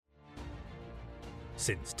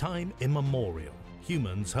Since time immemorial,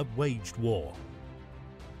 humans have waged war.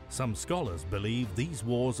 Some scholars believe these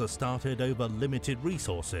wars are started over limited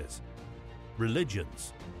resources,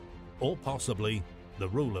 religions, or possibly the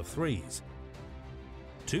rule of threes.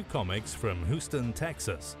 Two comics from Houston,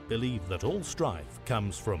 Texas believe that all strife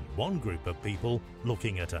comes from one group of people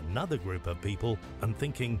looking at another group of people and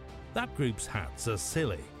thinking, that group's hats are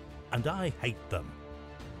silly, and I hate them.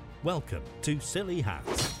 Welcome to Silly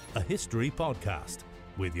Hats, a history podcast,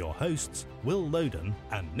 with your hosts Will Loden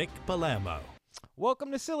and Nick Palermo.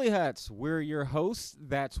 Welcome to Silly Hats. We're your hosts.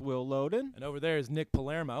 That's Will Loden. And over there is Nick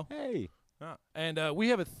Palermo. Hey. And we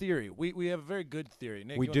have a theory. We have a very good theory.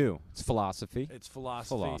 Nick, We do. It's philosophy. It's philosophy.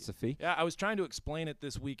 Philosophy. Yeah, I was trying to explain it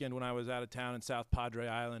this weekend when I was out of town in South Padre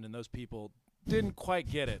Island, and those people didn't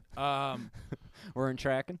quite get it. We're in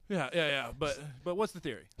tracking. Yeah. But what's the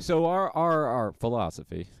theory? So our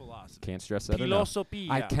philosophy. Philosophy. Can't stress that enough.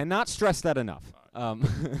 Filosofia. I cannot stress that enough.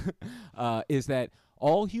 Is that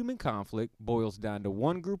all human conflict boils down to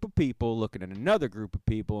one group of people looking at another group of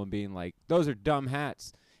people and being like, those are dumb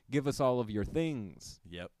hats. Give us all of your things.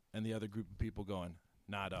 Yep. And the other group of people going,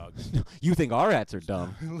 nah, dog. You think our hats are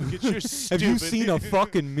dumb? Look at your stupid. Have you seen a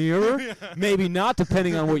fucking mirror? Yeah. Maybe not,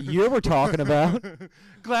 depending on what year we're talking about.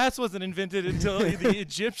 Glass wasn't invented until the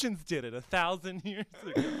Egyptians did it 1,000 years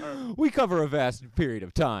ago. We cover a vast period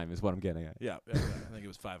of time, is what I'm getting at. Yeah. I think it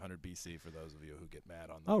was 500 BC for those of you who get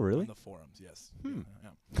mad on the, Oh, really? on the forums. Yes. Yeah.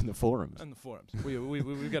 In the forums. On the forums.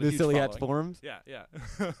 We've got a The huge Silly Hats following. forums? Yeah.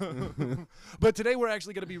 But today we're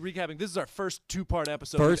actually going to be recapping. This is our first two-part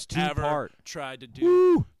episode First we've ever two-part. tried to do.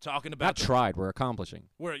 Woo! Talking about Not tried, we're accomplishing.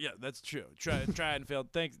 Yeah, that's true. Tried and failed.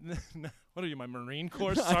 Thanks. What are you, my Marine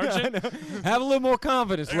Corps sergeant? Have a little more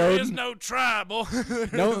confidence, There is Loden. no try, boy.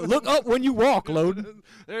 No, look up when you walk, Loden.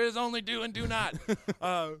 There is only do and do not.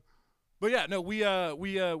 But yeah, no, we're gonna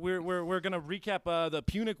recap the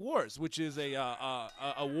Punic Wars, which is a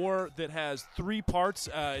war that has three parts.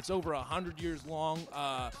 It's over 100 years long,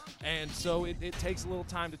 and so it takes a little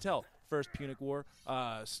time to tell. First Punic War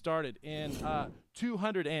started in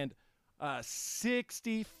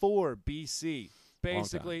 264 BC.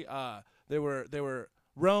 Basically, they were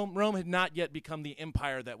Rome had not yet become the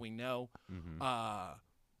empire that we know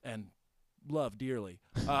and love dearly.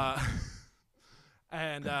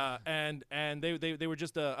 And they were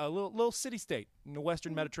just a little city state in the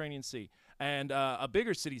Western Mediterranean Sea, and a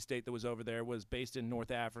bigger city state that was over there was based in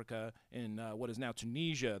North Africa in what is now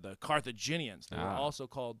Tunisia. The Carthaginians. They were also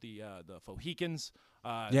called the Phocians.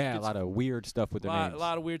 Yeah, a lot of weird stuff with the names. A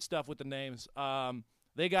lot of weird stuff with the names.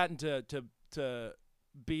 They got into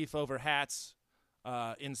beef over hats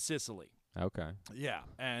in Sicily. Okay. Yeah,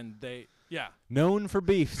 and Known for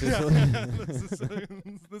beef. Sicily.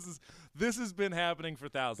 This has been happening for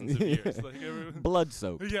thousands of years. Blood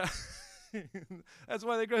soaked. Yeah. That's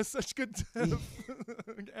why they grow such good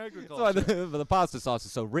agriculture. That's why the pasta sauce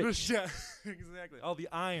is so rich. Yeah, exactly. All the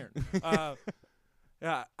iron.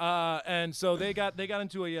 And so they got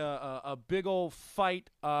into a big old fight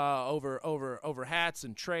over hats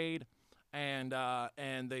and trade, and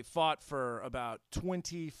they fought for about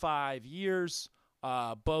 25 years.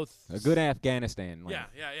 Both A good Afghanistan. Yeah.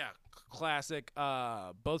 Classic.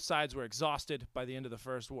 Both sides were exhausted by the end of the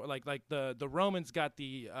first war. Like the Romans got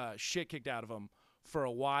the shit kicked out of them for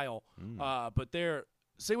a while. But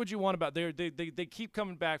say what you want about they keep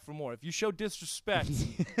coming back for more. If you show disrespect,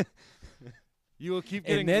 you will keep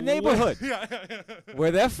getting in their neighborhood.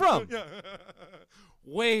 Where they're from.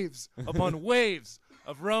 Waves upon waves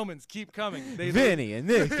of Romans keep coming. Vinny and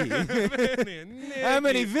Nicky. Vinny and Nicky. How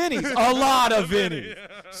many Vinnies? A lot of Vinnies.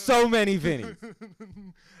 So many Vinnies.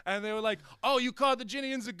 And they were like, oh, you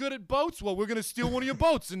Carthaginians are good at boats? Well, we're going to steal one of your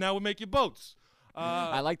boats, and now we'll make you boats.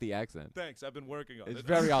 I like the accent. Thanks. I've been working on it. It's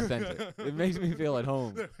very authentic. It makes me feel at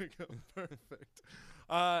home. There we go. Perfect.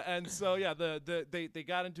 And so, yeah, they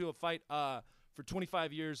got into a fight for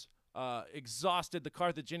 25 years. Exhausted. The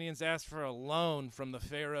Carthaginians asked for a loan from the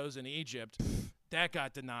pharaohs in Egypt. That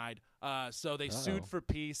got denied. So they sued for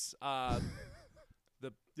peace.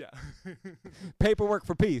 Paperwork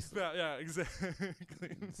for peace. Yeah, exactly.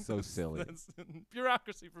 So silly. That's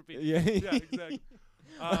bureaucray for peace. Yeah, exactly.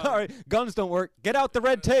 All right, guns don't work. Get out the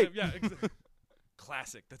red tape. Yeah, exactly.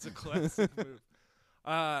 Classic. That's a classic move.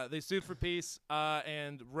 They sued for peace,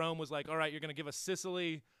 and Rome was like, all right, you're going to give us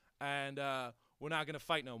Sicily, and we're not going to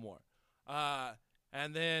fight no more.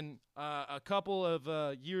 And then a couple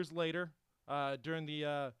of years later, during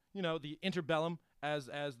the the interbellum, as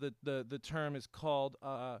the term is called,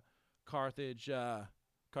 Carthage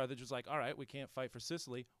was like, all right, we can't fight for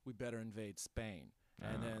Sicily, we better invade Spain.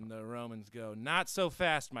 And then the Romans go, not so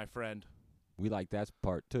fast, my friend. We like that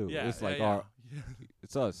part too. Yeah, it's like yeah.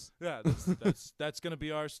 It's us. Yeah, that's gonna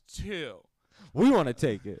be ours too. We want to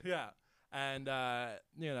take it. Yeah, and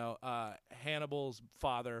Hannibal's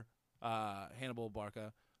father, Hannibal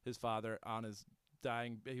Barca, his father, on his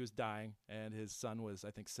he was dying, and his son was,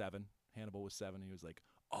 I think, 7. Hannibal was 7. He was like,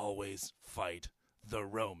 always fight the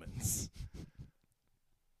Romans.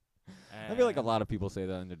 I feel like a lot of people say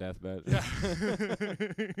that on their deathbed. Yeah.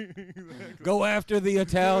 Go after the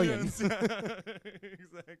Italians.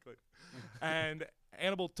 Exactly. And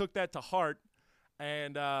Hannibal took that to heart,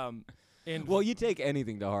 and well, you take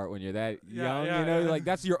anything to heart when you're that young. Yeah, you know, yeah. like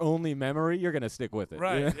that's your only memory. You're gonna stick with it.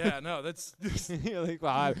 right. you know? Yeah. No, that's You're like,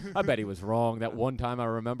 well, I bet he was wrong that one time. I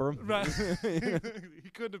remember him. right. He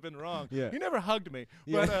couldn't have been wrong. Yeah. He never hugged me,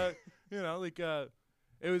 Yeah. but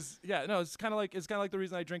it was, it's kind of like the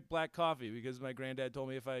reason I drink black coffee, because my granddad told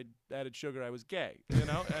me if I added sugar I was gay,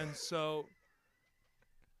 and so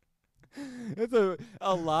It's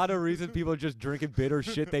a lot of reasons people are just drinking bitter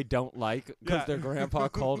shit they don't like because Yeah. their grandpa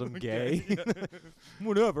called them gay. Yeah.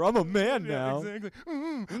 Whatever, I'm a man now. Yeah,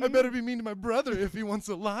 exactly. I better be mean to my brother if he wants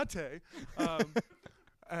a latte.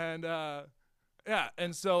 And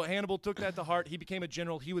so Hannibal took that to heart. He became a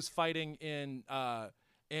general. He was fighting in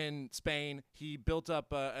Spain. He built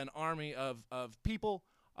up an army of people,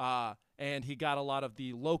 and he got a lot of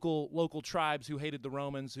the local tribes who hated the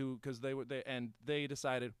Romans, because they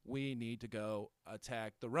decided, we need to go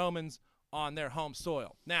attack the Romans on their home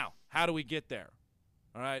soil. Now, how do we get there?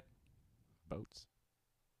 All right. Boats.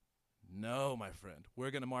 No, my friend.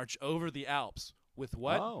 We're going to march over the Alps. With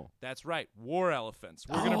what? Oh. That's right. War elephants.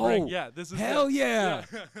 We're going to bring, this is hell yeah.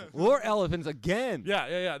 Yeah. War elephants again.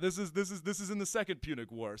 Yeah. This is in the Second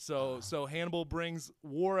Punic War. So Hannibal brings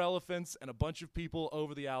war elephants and a bunch of people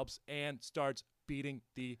over the Alps and starts beating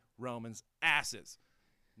the Romans' asses.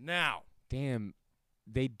 Now, Damn,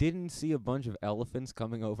 they didn't see a bunch of elephants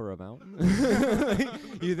coming over a mountain?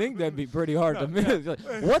 You think that'd be pretty hard to miss. Like,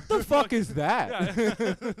 what the fuck is that?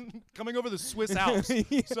 yeah. Coming over the Swiss Alps.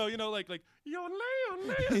 Yeah. So, like yodel.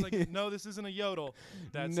 It's like, no, this isn't a yodel.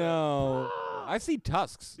 That's No. I see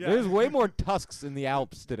tusks. Yeah. There's way more tusks in the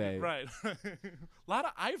Alps today. right. A lot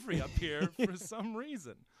of ivory up here for some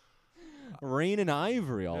reason. Rain and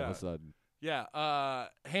ivory all of Yeah. a sudden. Yeah,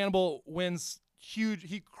 Hannibal wins huge.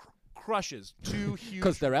 He crushes 2 huge.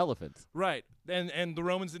 Because they're elephants. Right, and the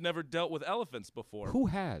Romans had never dealt with elephants before. Who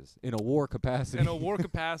has in a war capacity? In a war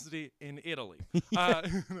capacity in Italy. They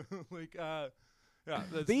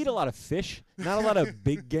eat a lot of fish, not a lot of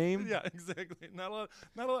big game. Yeah, exactly. Not a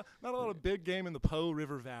lot of big game in the Po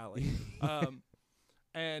River Valley.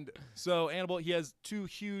 And so Hannibal, he has 2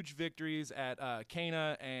 huge victories at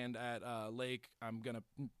Cana and at Lake.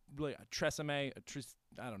 Tresame.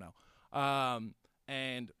 I don't know.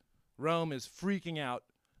 And Rome is freaking out,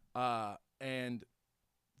 and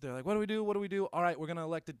they're like, "What do we do? What do we do? All right, we're gonna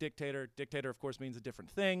elect a dictator. Dictator, of course, means a different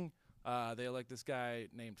thing. They elect this guy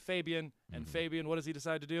named Fabian, and Fabian, what does he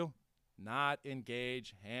decide to do? Not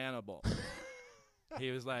engage Hannibal. He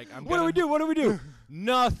was like, What do we do? What do we do?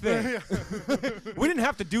 Nothing. We didn't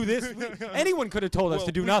have to do this. Anyone could have told us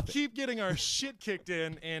to do nothing. Keep getting our shit kicked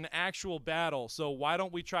in actual battle. So why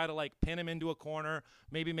don't we try to pin him into a corner?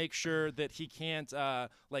 Maybe make sure that he can't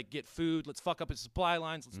get food. Let's fuck up his supply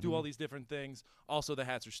lines. Let's do all these different things. Also, the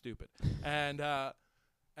hats are stupid. And there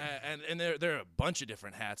are a bunch of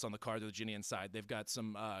different hats on the Carthaginian side. They've got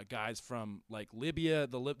some guys from Libya,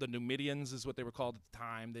 the Numidians is what they were called at the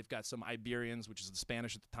time. They've got some Iberians, which is the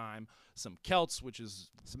Spanish at the time. Some Celts, which is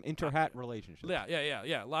some inter-hat relationships.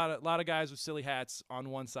 Yeah. A lot of guys with silly hats on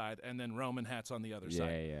one side, and then Roman hats on the other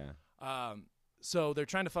side. Yeah. So they're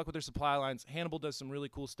trying to fuck with their supply lines. Hannibal does some really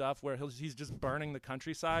cool stuff where he's just burning the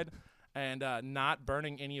countryside. And not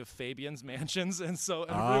burning any of Fabian's mansions, and so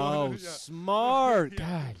everyone. Smart.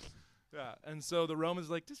 Yeah. God. Yeah, and so the Romans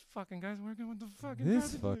like, this fucking guy's working with the fucking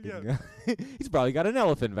This guy. fucking guy. He's probably got an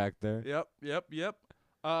elephant back there. Yep.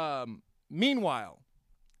 Meanwhile,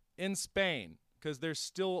 in Spain, because there's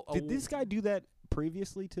still Did this guy do that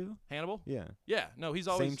previously too? Hannibal? Yeah. Yeah, no, he's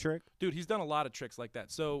always Same trick? Dude, he's done a lot of tricks like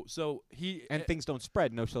that. So he And things don't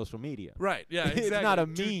spread, no social media. Right, yeah, exactly. It's not a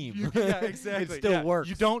Dude, meme. yeah, exactly. It still works.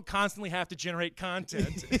 You don't constantly have to generate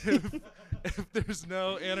content if there's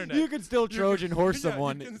no internet. You can still Trojan horse yeah,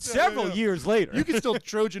 someone several years later. You can still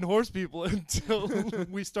Trojan horse people until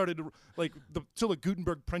we started till the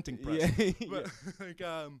Gutenberg printing press.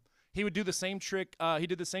 Yeah. He would do the same trick. He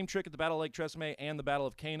did the same trick at the Battle of Lake Tresemme and the Battle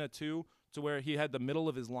of Cana too, to where he had the middle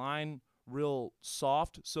of his line real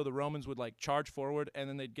soft, so the Romans would charge forward and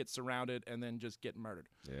then they'd get surrounded and then just get murdered.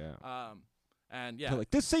 Yeah. And yeah, They're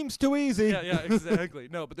like, this seems too easy. yeah, exactly.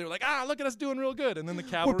 No, but they were like, look at us doing real good. And then the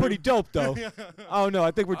cavalry. We're pretty dope, though. Yeah. Oh, no,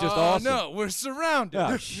 I think we're just awesome. No, we're surrounded.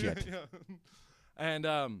 Oh, shit. Yeah. And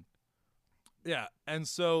and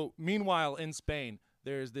so meanwhile in Spain,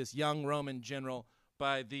 there's this young Roman general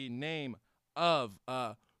by the name of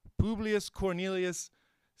Publius Cornelius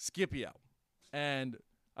Scipio, and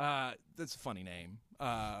that's a funny name.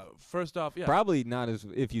 First off, yeah, Probably not as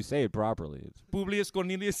if you say it properly. It's Publius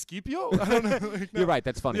Cornelius Scipio. I don't know. Like, no. You're right.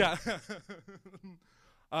 That's funny. Yeah.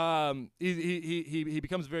 He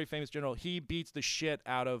becomes a very famous general. He beats the shit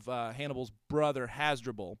out of Hannibal's brother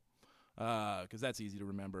Hasdrubal, because that's easy to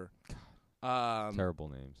remember. Terrible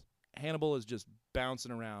names. Hannibal is just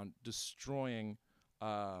bouncing around, destroying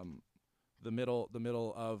the middle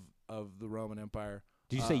of the Roman Empire.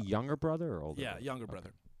 Did you say younger brother or older? Yeah, brother? younger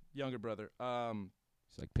brother. Younger brother.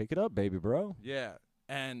 It's like, pick it up, baby, bro. Yeah,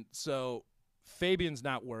 and so Fabian's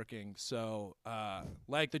not working. So,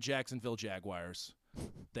 like the Jacksonville Jaguars,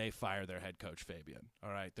 they fire their head coach Fabian.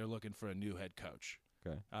 All right, they're looking for a new head coach.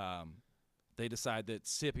 Okay. They decide that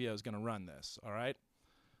Scipio is going to run this. All right,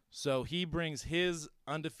 so he brings his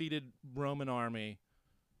undefeated Roman army,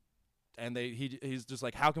 and he's just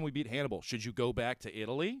like, how can we beat Hannibal? Should you go back to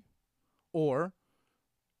Italy,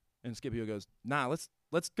 and Scipio goes, nah, let's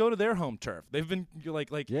go to their home turf. They've been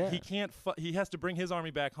Yeah. he can't he has to bring his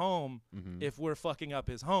army back home if we're fucking up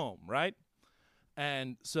his home, right?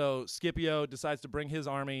 And so Scipio decides to bring his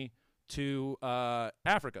army to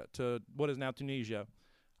Africa, to what is now Tunisia.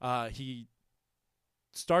 He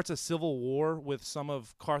starts a civil war with some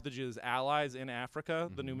of Carthage's allies in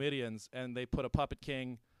Africa, the Numidians, and they put a puppet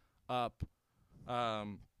king up.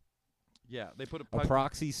 They put A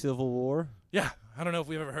proxy civil war? Yeah, I don't know if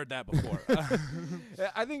we've ever heard that before.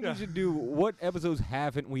 I think we should do, what episodes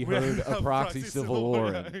haven't we heard a proxy civil war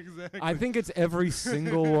in? Yeah, exactly. I think it's every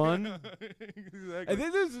single one. Exactly. And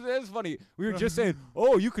then that's funny. We were just saying,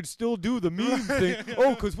 oh, you could still do the meme thing.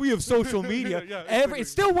 Oh, because we have social media. Yeah, It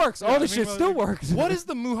still works. All this shit still works. What is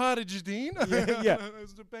the Mujahideen? Yeah.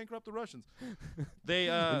 It's to bankrupt the Russians. They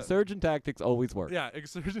Insurgent tactics always work. Yeah,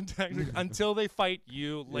 insurgent tactics until they fight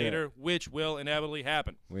you later, which will inevitably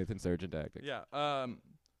happen. With insurgent tactics. Yeah.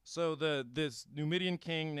 So this Numidian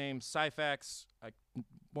king named Syphax,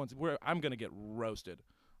 I'm gonna get roasted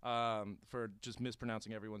for just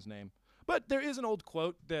mispronouncing everyone's name. But there is an old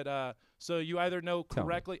quote that so you either know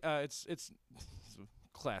correctly. It's a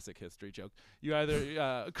classic history joke. You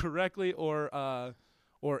either correctly or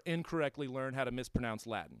incorrectly learn how to mispronounce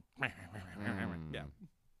Latin. Yeah.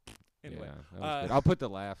 Anyway, that was good. I'll put the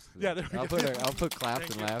laughs. Yeah, there we I'll go. put claps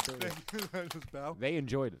and laughs. Just bow. They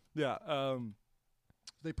enjoyed it. Yeah.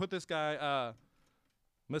 They put this guy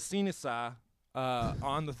Massinissa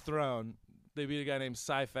on the throne. They beat a guy named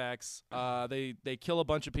Syphax. They kill a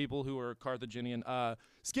bunch of people who are Carthaginian.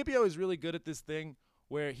 Scipio is really good at this thing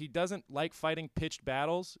where he doesn't like fighting pitched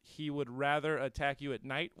battles. He would rather attack you at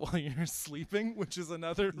night while you're sleeping, which is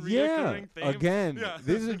another reoccurring theme. Again, Yeah.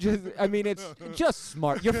 this is just, I mean, it's just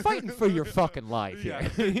smart. You're fighting for your fucking life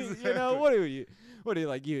here. Yeah, You know, what are you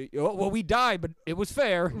like, well, we died, but it was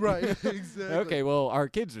fair. Right, exactly. Okay, well, our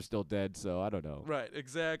kids are still dead, so I don't know. Right,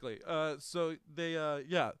 exactly. So they,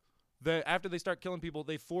 after they start killing people,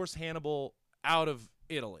 they force Hannibal out of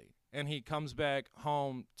Italy, and he comes back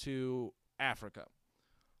home to Africa.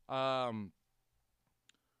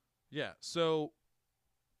 So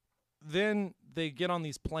then they get on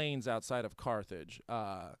these plains outside of Carthage,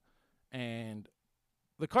 and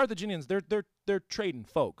the Carthaginians, they're trading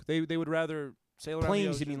folk. They would rather sail around the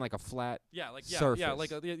Plains, ocean. you mean like a flat surface.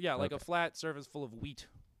 like Okay. a flat surface full of wheat.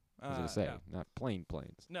 I was going to say, yeah. not plains.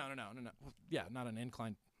 No. Yeah, not an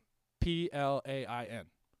incline. Plain. All right.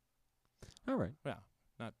 Yeah,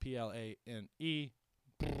 not Plane.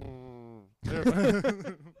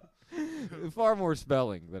 Far more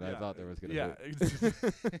spelling than I thought there was going to be.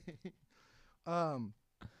 Yeah.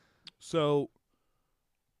 So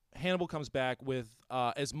Hannibal comes back with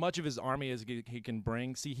as much of his army as he can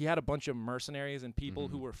bring. See, he had a bunch of mercenaries and people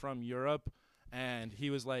who were from Europe, and he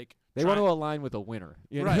was like, they want to align with a winner,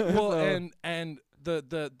 right? Well, so. and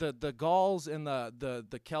the Gauls and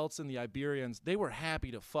the Celts and the Iberians, they were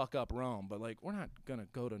happy to fuck up Rome, but like, we're not gonna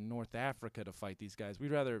go to North Africa to fight these guys.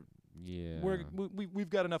 We'd rather. Yeah. We've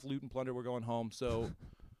got enough loot and plunder. We're going home. So,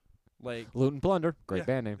 like, Loot and Plunder, great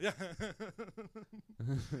band name. Yeah.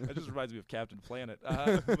 That just reminds me of Captain Planet.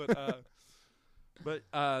 But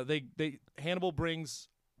Hannibal brings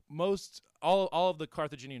all of the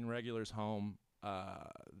Carthaginian regulars home.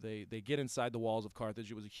 They get inside the walls of Carthage.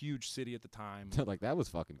 It was a huge city at the time. Like, that was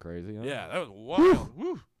fucking crazy. Huh? Yeah, that was wild.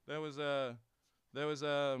 Woo. That was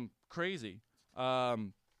crazy.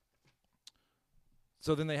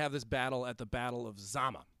 So then they have this battle at the Battle of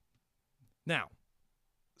Zama. Now,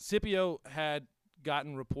 Scipio had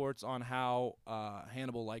gotten reports on how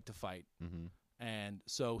Hannibal liked to fight. Mm-hmm. And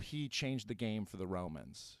so he changed the game for the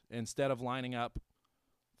Romans. Instead of lining up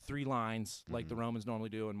 3 lines like the Romans normally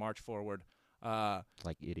do and march forward.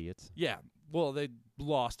 Like idiots. Yeah. Well, they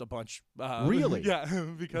lost a bunch. Really? Yeah,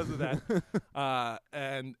 because of that.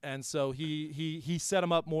 And so he set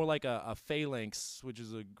them up more like a phalanx, which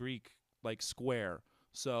is a Greek like square.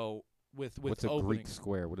 So with What's a opening. Greek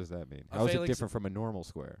square? What does that mean? A How is it phalanx- different from a normal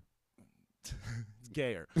square? It's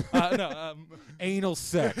gayer. No. Anal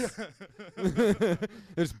sex.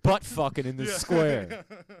 There's butt fucking in this square.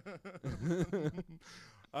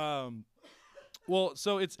 Well,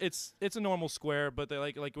 so it's a normal square, but they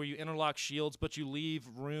like where you interlock shields, but you leave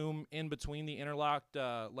room in between the interlocked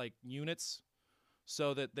like units,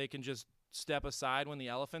 so that they can just step aside when the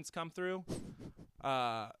elephants come through.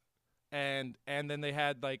 And then they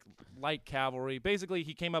had like light cavalry. Basically,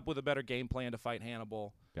 he came up with a better game plan to fight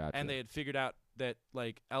Hannibal. Gotcha. And they had figured out that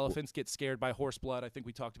like elephants get scared by horse blood. I think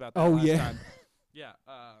we talked about that Oh, last yeah. time. Yeah.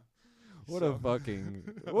 What a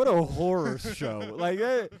horror show. Like,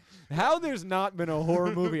 how there's not been a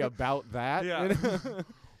horror movie about that? Yeah. You know?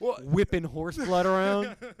 Well, Whipping horse blood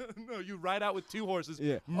around? no, you ride out with 2 horses,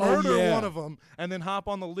 Yeah. murder Oh, yeah. one of them, and then hop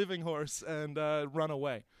on the living horse and run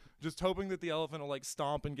away. Just hoping that the elephant will like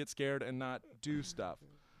stomp and get scared and not do stuff.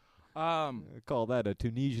 I call that a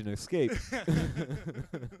Tunisian escape.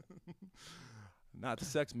 Not the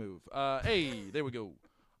sex move. Hey, there we go.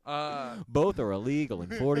 Both are illegal in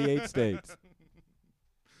 48 states.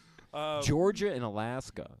 Georgia and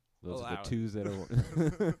Alaska. Those are Allow the it. 2s that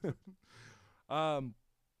are...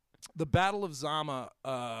 The Battle of Zama,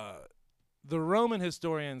 the Roman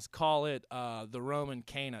historians call it the Roman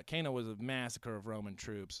Cana. Cana was a massacre of Roman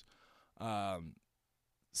troops.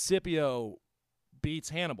 Scipio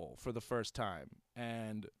beats Hannibal for the first time,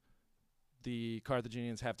 and the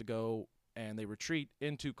Carthaginians have to go and they retreat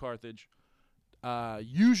into Carthage.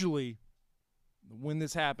 Usually, when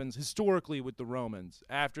this happens, historically with the Romans,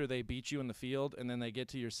 after they beat you in the field and then they get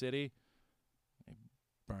to your city, they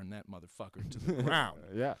burn that motherfucker to the ground.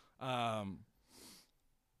 Yeah.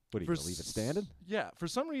 What, are you going to leave it standing? Yeah, for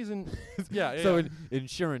some reason. Yeah. So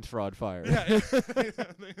insurance fraud fire. Yeah.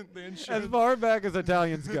 The As insurance. far back as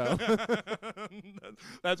Italians go.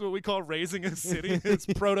 That's what we call raising a city. It's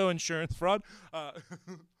proto-insurance fraud.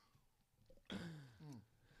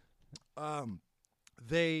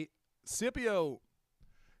 Scipio,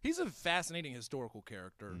 he's a fascinating historical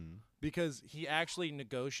character because he actually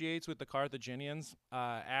negotiates with the Carthaginians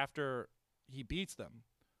after he beats them.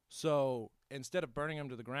 So instead of burning them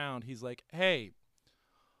to the ground, he's like, hey,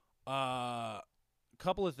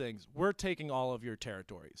 couple of things. We're taking all of your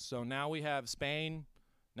territories. So now we have Spain.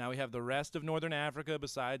 Now we have the rest of northern Africa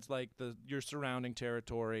besides like your surrounding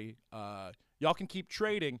territory. Y'all can keep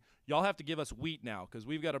trading. Y'all have to give us wheat now because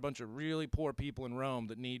we've got a bunch of really poor people in Rome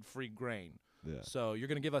that need free grain. Yeah. So you're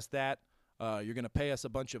going to give us that. You're going to pay us a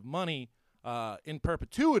bunch of money in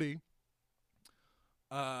perpetuity,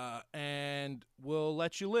 and we'll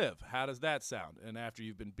let you live. How does that sound? And after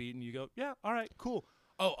you've been beaten, you go, yeah, all right, cool.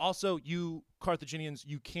 Oh, also, you Carthaginians,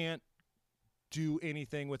 you can't do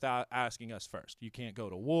anything without asking us first. You can't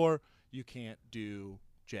go to war. You can't do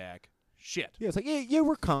jack shit. Yeah, it's like, yeah,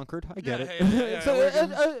 we're conquered. I get Yeah, it. yeah, So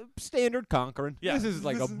we're standard conquering. Yeah. This is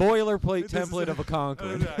like a boilerplate This is template of a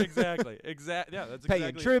conquering. Yeah, exactly. Yeah, that's Paying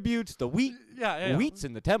exactly. tributes, the wheat. Yeah. Wheat's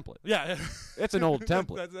in the template. Yeah. It's an old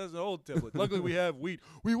template. That's an old template. Luckily, we have wheat.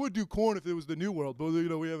 We would do corn if it was the New World, but we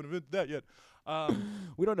haven't invented that yet.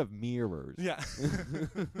 We don't have mirrors. Yeah.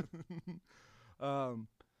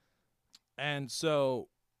 And so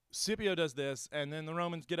Scipio does this, and then the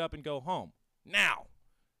Romans get up and go home. Now,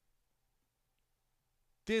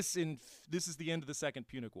 this is the end of the Second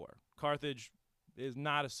Punic War. Carthage is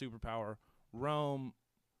not a superpower. Rome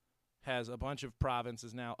has a bunch of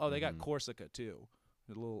provinces now. Oh, they got Corsica too,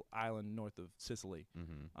 a little island north of Sicily.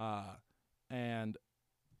 And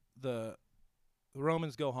the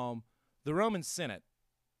Romans go home. The Roman Senate,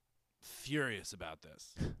 furious about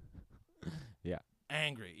this. Yeah.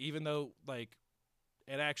 Angry, even though like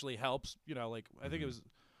it actually helps. I think it was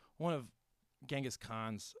one of Genghis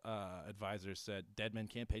Khan's advisors said dead men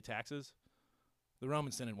can't pay taxes. The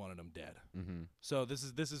Roman Senate wanted them dead. So this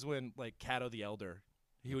is when like Cato the Elder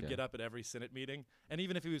He would Okay. get up at every Senate meeting, and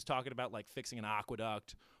even if he was talking about like fixing an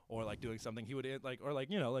aqueduct or like doing something, he would end, like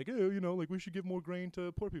we should give more grain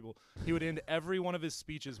to poor people. He would end every one of his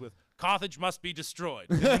speeches with "Carthage must be destroyed,"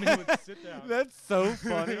 and then he would sit down. That's so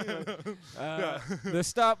funny. The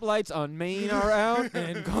stoplights on Maine are out,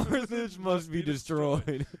 and Carthage must be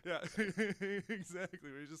destroyed. Yeah, exactly.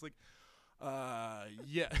 He's just like,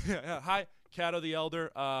 yeah. Hi, Cato the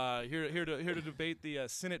Elder. Here to debate the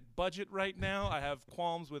Senate budget right now. I have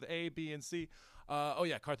qualms with A, B, and C. Oh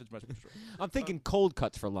yeah, Carthage must be destroyed. I'm thinking cold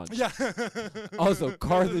cuts for lunch. Yeah. Also,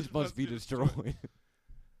 Carthage must be destroyed.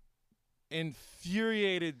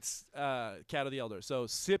 Infuriated Cato the Elder. So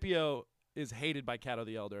Scipio is hated by Cato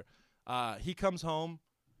the Elder. He comes home,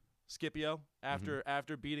 Scipio,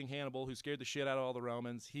 after beating Hannibal, who scared the shit out of all the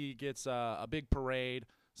Romans. He gets a big parade.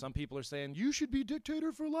 Some people are saying, you should be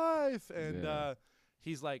dictator for life. And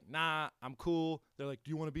he's like, nah, I'm cool. They're like,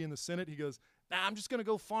 do you want to be in the Senate? He goes, nah, I'm just going to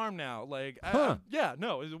go farm now. Like,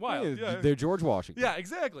 it's wild. Yeah. They're George Washington. Yeah,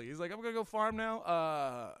 exactly. He's like, I'm going to go farm now.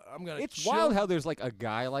 I'm going to It's wild how there's like a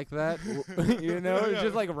guy like that, It's Yeah.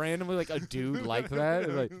 just like randomly like a dude like that.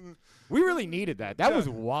 It's like, we really needed that. That was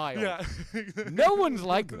wild. Yeah. No one's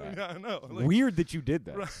like that. Yeah, I know. Like, Weird that you did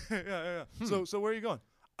that. right. Yeah. So where are you going?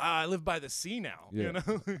 I live by the sea now. Yeah. You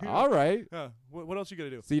know? All right. Yeah. What else you gonna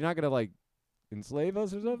do? So you're not gonna like enslave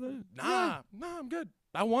us or something? Nah, I'm good.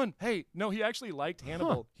 I won. Hey, no, he actually liked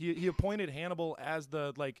Hannibal. He appointed Hannibal as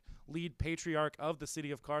the like lead patriarch of the city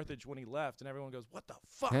of Carthage when he left, and everyone goes, "What the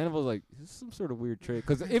fuck?" Hannibal's like, this is some sort of weird trick.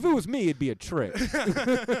 Because if it was me, it'd be a trick.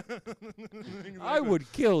 I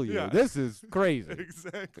would kill you. Yeah. This is crazy.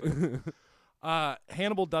 Exactly.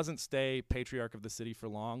 Hannibal doesn't stay patriarch of the city for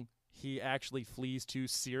long. He actually flees to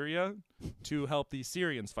Syria to help the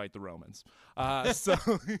Syrians fight the Romans. So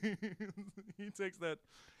he takes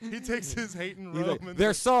his hate in He's Rome. like,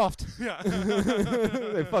 they're soft. Yeah.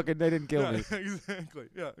 They didn't kill me. Exactly.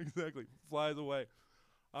 Yeah, exactly. Flies away.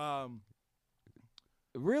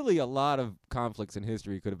 Really, a lot of conflicts in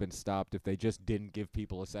history could have been stopped if they just didn't give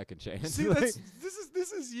people a second chance. See, this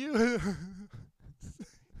is you.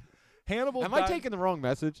 Hannibal. Am I taking the wrong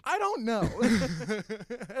message? I don't know.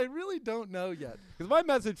 I really don't know yet. Because my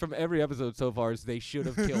message from every episode so far is they should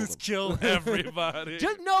have killed him. Just kill everybody.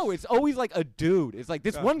 It's always like a dude. It's like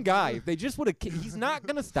this one guy. If they just would have, he's not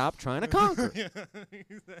gonna stop trying to conquer. Yeah,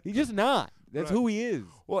 exactly. He's just not. That's Right. who he is.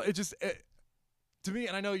 Well, to me,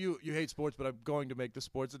 and I know you hate sports, but I'm going to make the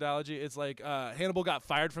sports analogy. It's like Hannibal got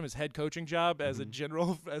fired from his head coaching job as the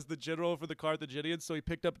general for the Carthaginians, so he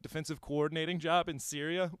picked up a defensive coordinating job in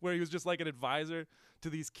Syria, where he was just like an advisor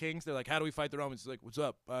to these kings. They're like, "How do we fight the Romans?" He's like, "What's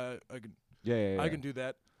up? I can do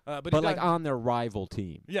that." But like on their rival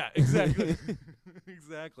team. yeah, exactly,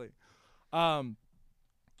 exactly.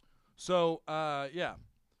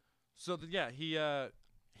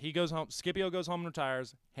 He goes home. Scipio goes home and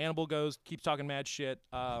retires. Hannibal keeps talking mad shit.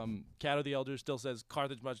 Cato the Elder still says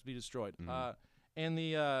Carthage must be destroyed. And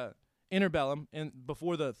the interbellum, and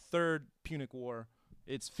before the Third Punic War,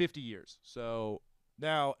 it's 50 years. So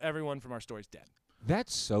now everyone from our story's dead.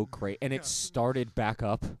 That's so crazy. And it started back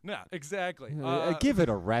up. Yeah, exactly. Give it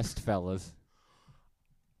a rest, fellas.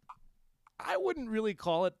 I wouldn't really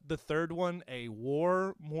call it the third one a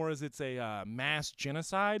war, more as it's a mass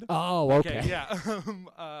genocide. Oh, okay. Yeah.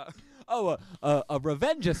 A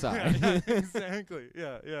revenge-acide. Yeah, exactly.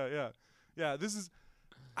 Yeah. This is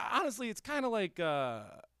honestly, it's kind of like the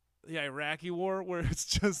Iraqi war, where it's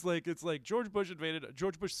just like George Bush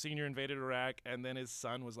Sr. invaded Iraq, and then his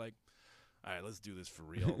son was like, "All right, let's do this for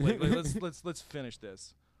real. Let's finish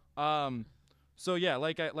this." So yeah,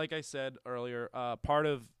 like I said earlier, part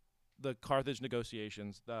of the Carthage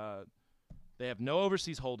negotiations, they have no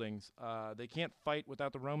overseas holdings. They can't fight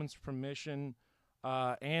without the Romans' permission,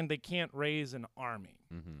 and they can't raise an army.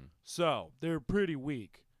 So they're pretty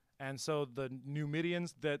weak. And so the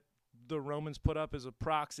Numidians that the Romans put up as a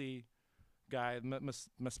proxy guy,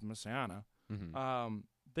 Messiana,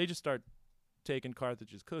 they just start taking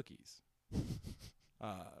Carthage's cookies.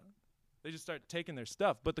 They just start taking their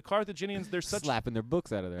stuff. But the Carthaginians, they're slapping their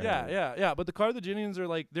books out of there. Yeah. But the Carthaginians are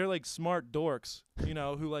they're smart dorks,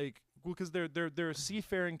 who like, because they're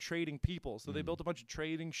seafaring trading people. So they built a bunch of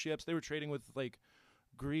trading ships. They were trading with like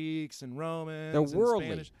Greeks and Romans. They're and worldly.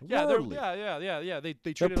 Spanish. Worldly. Yeah. They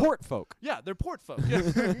They're traded. port folk. Yeah, they're port folk. Yeah,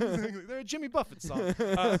 exactly. They're a Jimmy Buffett song.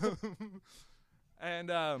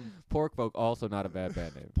 Pork folk, also not a bad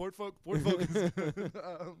name. Port folk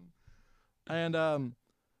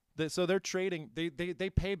is, so they're trading. They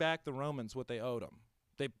pay back the Romans what they owed them.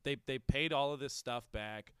 They paid all of this stuff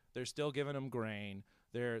back. They're still giving them grain.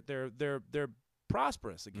 They're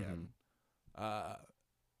prosperous again.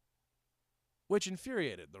 which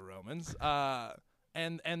infuriated the Romans.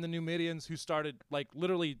 And the Numidians, who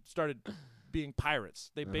literally started being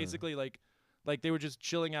pirates. They basically like they were just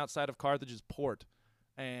chilling outside of Carthage's port,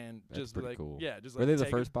 and That's just pretty like cool. yeah, just Were like they the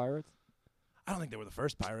taking- first pirates? I don't think they were the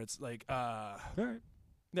first pirates. Like All right.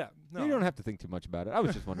 yeah, no. You don't have to think too much about it. I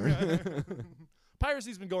was just wondering.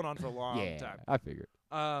 Piracy's been going on for a long yeah, time. I figured.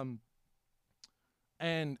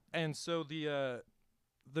 And so the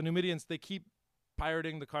Numidians, they keep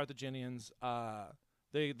pirating the Carthaginians.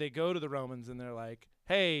 They go to the Romans and they're like,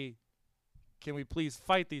 "Hey, can we please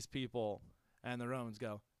fight these people?" And the Romans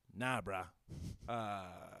go, "Nah, brah,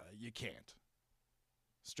 you can't.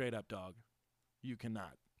 Straight up, dog, you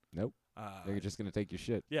cannot." Nope. They're just gonna take your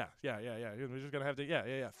shit. Yeah. We're just gonna have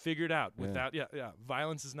to figure it out without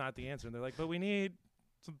violence is not the answer. And they're like, "But we need."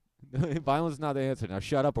 Violence is not the answer. Now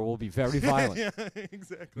shut up, or we'll be very violent. Yeah,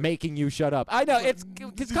 exactly. Making you shut up. I know it's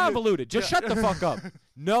convoluted. Just shut the fuck up.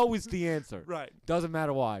 No is the answer. Right. Doesn't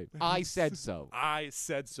matter why. I said so. I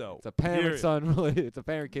said so. It's a parent-son. It's a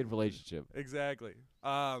parent-kid relationship. Exactly.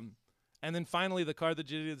 And then finally, the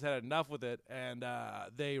Carthaginians had enough with it, and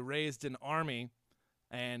they raised an army,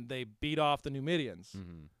 and they beat off the Numidians.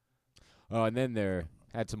 Mm-hmm. Oh, and then there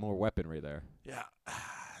had some more weaponry there. Yeah.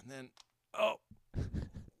 And then,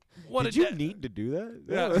 what Did you need to do that?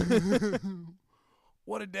 Yeah.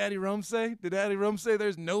 What did Daddy Rome say? Did Daddy Rome say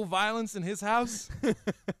there's no violence in his house?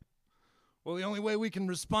 Well, the only way we can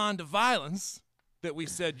respond to violence that we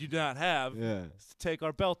said you not have Yeah. is to take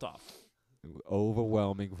our belt off.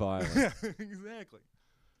 Overwhelming violence. Yeah, exactly.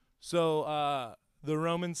 So the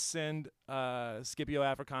Romans send Scipio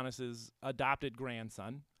Africanus's adopted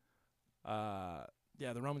grandson. The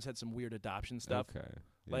Romans had some weird adoption stuff. Okay.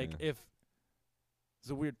 Like yeah. if it's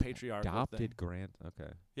a weird patriarchal thing. Adopted grand. Okay.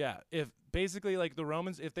 Yeah, if basically like the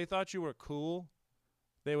Romans, if they thought you were cool,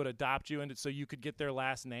 they would adopt you, and so you could get their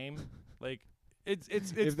last name. Like it's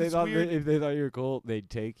if they this thought weird. if they thought you were cool, they'd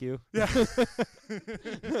take you. Yeah.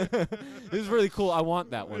 This is really cool. I want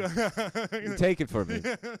that one. Take it for me.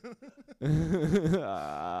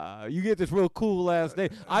 You get this real cool last name.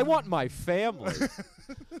 I want my family.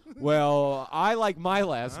 Well, I like my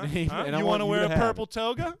last name, and you want to wear to a have purple it.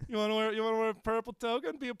 toga? You want to wear a purple toga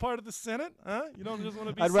and be a part of the Senate? Huh? You don't just want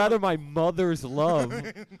to be. I'd rather my mother's love.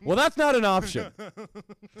 Well, that's not an option.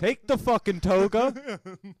 Take the fucking toga.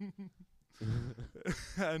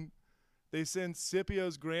 And they send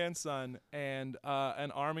Scipio's grandson and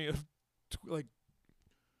an army of like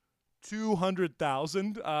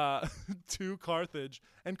 200,000 to Carthage,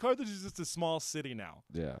 and Carthage is just a small city now.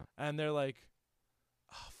 Yeah. And they're like,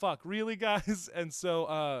 oh, fuck, really, guys? And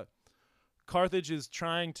so Carthage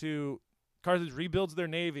rebuilds their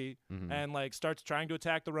navy and like starts trying to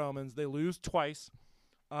attack the Romans. They lose twice.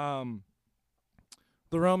 The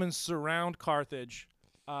Romans surround Carthage.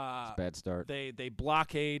 It's a bad start. They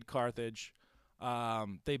blockade Carthage.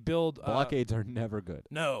 They build Blockades are never good.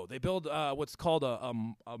 No, they build what's called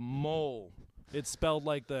a mole. It's spelled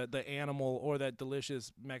like the animal or that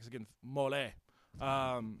delicious Mexican mole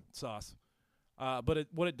sauce. But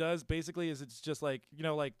what it does basically is it's just like,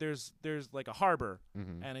 like there's like a harbor,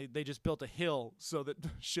 and they just built a hill so that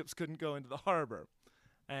ships couldn't go into the harbor.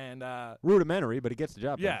 And rudimentary, but it gets the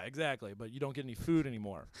job done. yeah, exactly. But you don't get any food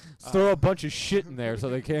anymore. Throw a bunch of shit in there so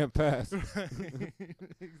they can't pass.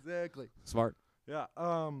 Exactly. Smart. Yeah.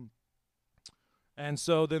 And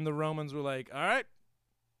so then the Romans were like, all right,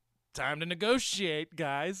 time to negotiate,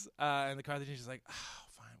 guys. And the Carthaginians like, oh,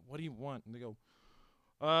 fine. What do you want? And they go,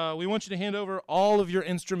 we want you to hand over all of your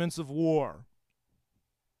instruments of war.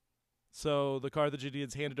 So the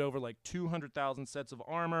Carthaginians handed over like 200,000 sets of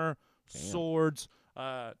armor, swords,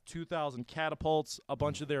 2,000 catapults, a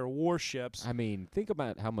bunch of their warships. I mean, think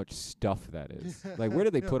about how much stuff that is. Like, where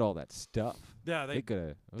did they put all that stuff? Yeah, They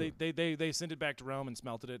could have. they sent it back to Rome and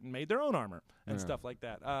smelted it and made their own armor and stuff like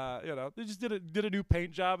that. They just did a new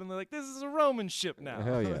paint job, and they're like, this is a Roman ship now.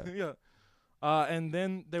 Hell yeah. Yeah. And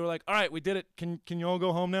then they were like, all right, we did it. Can you all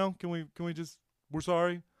go home now? Can we just, we're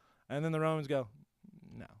sorry. And then the Romans go,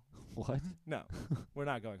 no. What? No, we're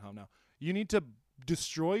not going home now. You need to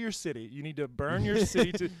destroy your city. You need to burn your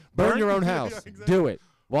city to Burn your own house. Yeah, exactly. Do it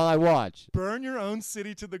while I watch. Burn your own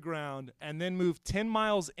city to the ground, and then move 10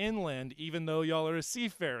 miles inland, even though y'all are a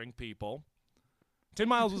seafaring people. 10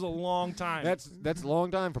 miles was a long time. That's a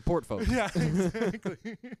long time for port folks. Yeah, exactly.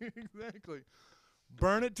 Exactly.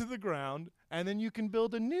 Burn it to the ground, and then you can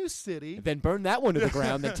build a new city. Then burn that one to the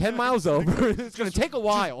ground. Then 10 miles over. It's going to take a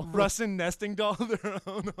while. Russian nesting doll their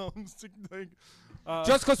own homes.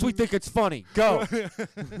 Just because we think it's funny. Go.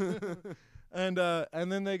 And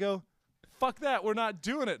then they go, fuck that, we're not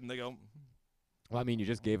doing it. And they go, Well, I mean, you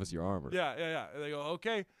just gave us your armor. yeah. And they go,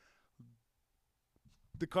 okay,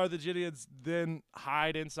 the Carthaginians then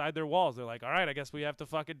hide inside their walls. They're like, all right, I guess we have to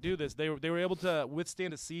fucking do this. They were able to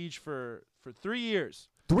withstand a siege for 3 years.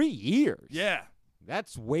 3 years? Yeah.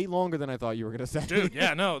 That's way longer than I thought you were gonna say. Dude,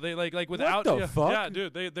 yeah, no, they like without What the fuck? Yeah,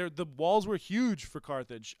 dude, the walls were huge for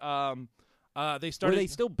Carthage. They started. Were they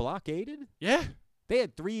still blockaded? Yeah. They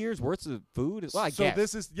had 3 years worth of food. Well, I So guess.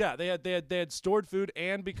 this is they had stored food,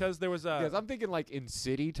 and because there was a Yes, I'm thinking like in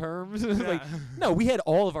city terms. Yeah. Like, no, we had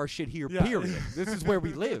all of our shit here. Yeah. Period. This is where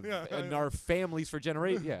we live, Yeah, and yeah. our families for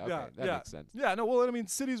generations. Yeah, okay, that makes sense. Yeah, no, well, I mean,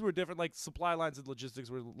 cities were different. Like supply lines and logistics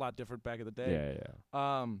were a lot different back in the day.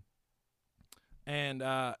 Yeah.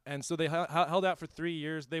 And so they held out for 3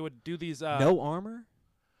 years. They would do these. No armor.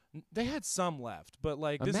 They had some left, but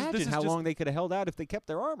like Imagine this is how just, long they could have held out if they kept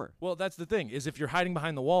their armor. Well, that's the thing is if you're hiding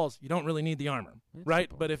behind the walls, you don't really need the armor, That's a right?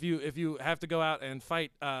 good But if you have to go out and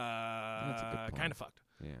fight, a good point. kind of fucked.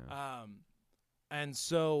 Yeah. And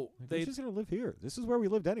so We're they just gonna live here. This is where we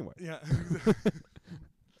lived anyway. yeah.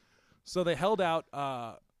 So they held out.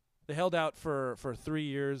 They held out for 3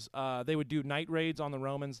 years. They would do night raids on the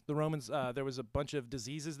Romans. The Romans, there was a bunch of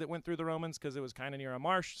diseases that went through the Romans because it was kind of near a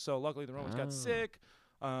marsh. So luckily the Romans got Oh. sick.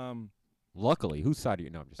 Luckily, whose side are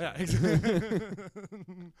you? No, I'm just Yeah.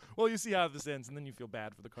 saying. Well, you see how this ends, and then you feel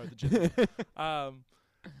bad for the Carthaginians.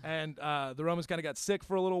 And the Romans kind of got sick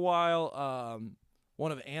for a little while.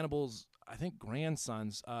 One of Hannibal's, I think,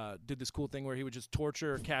 grandsons did this cool thing where he would just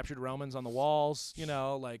torture captured Romans on the walls.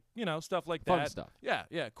 Stuff like that. Fun stuff.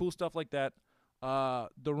 Yeah, cool stuff like that. The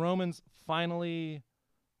Romans finally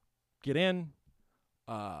get in.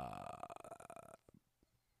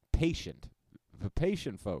 Patient. The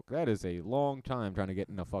patient folk. That is a long time trying to get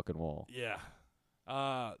in a fucking wall. Yeah.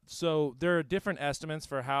 So there are different estimates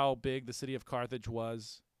for how big the city of Carthage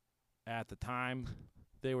was at the time.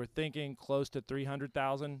 They were thinking close to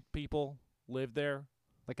 300,000 people lived there,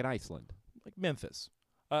 Like in Iceland. like Memphis.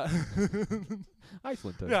 Iceland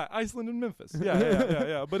too. Yeah, Iceland and Memphis.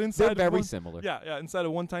 Yeah. But inside They're of very one, similar. yeah, inside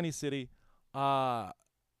of one tiny city, the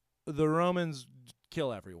Romans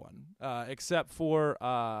kill everyone except for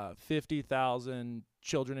 50,000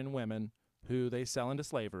 children and women who they sell into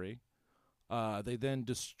slavery. They then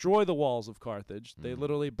destroy the walls of Carthage. They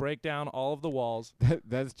literally break down all of the walls.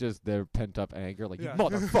 That's just their pent up anger. Like, Yeah. you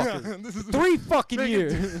motherfuckers. This is 3 fucking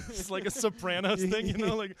years. It's like a Sopranos thing,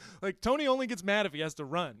 like Tony only gets mad if he has to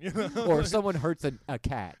run, Or if someone hurts a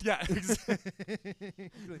cat. Yeah, exactly.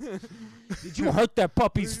 Did you hurt that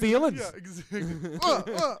puppy's feelings? Yeah, exactly.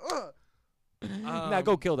 Now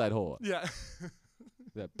go kill that whore. Yeah.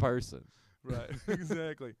 That person. Right,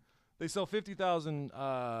 exactly. They sell 50,000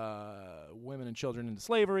 women and children into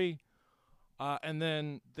slavery, and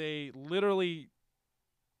then they literally.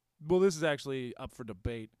 Well, this is actually up for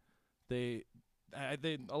debate. A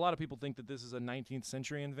lot of people think that this is a 19th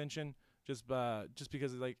century invention, just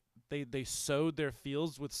because they sowed their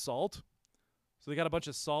fields with salt. So they got a bunch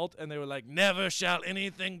of salt, and they were like, "Never shall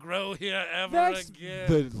anything grow here ever That's again."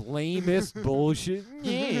 the lamest bullshit.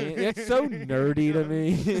 Yeah, that's so nerdy to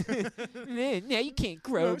me. Now you can't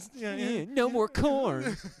grow. Yeah. No more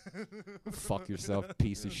corn. Fuck yourself,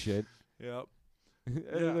 piece of shit. Yep.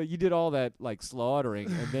 Yeah. You did all that like slaughtering,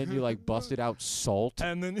 and then you like busted out salt.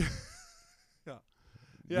 And then,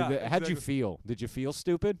 yeah. How'd you exactly. feel? Did you feel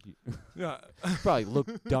stupid? You Yeah. probably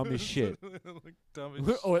looked dumb as shit. Like dumb as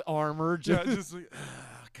shit. Or armored. Yeah, just like,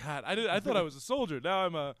 God, I thought I was a soldier. Now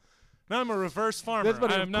I'm a reverse farmer.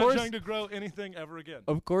 But I of am not course- trying to grow anything ever again.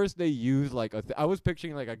 Of course, they use like I was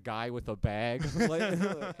picturing like a guy with a bag,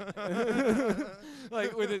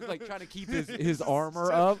 like with it, like trying to keep his armor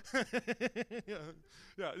up.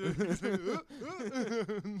 Yeah.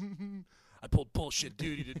 I pulled bullshit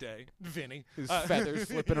duty today, Vinny. His feathers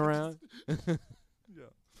flipping around.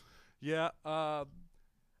 Yeah.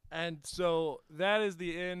 And so that is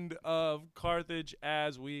the end of Carthage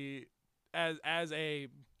as a As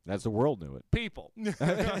the world knew it. people.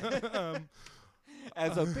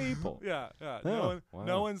 As a people. Yeah. Oh,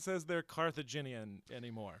 No one says they're Carthaginian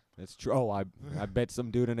anymore. That's true. Oh, I bet some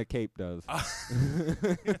dude in a cape does. Yeah.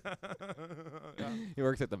 He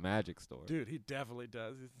works at the magic store. Dude, he definitely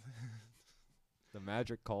does. The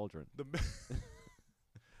Magic Cauldron.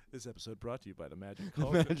 This episode brought to you by the Magic The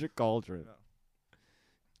Cauldron. Magic Cauldron.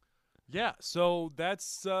 Yeah, so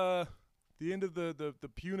that's the end of the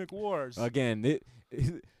Punic Wars. Again,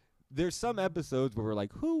 there's some episodes where we're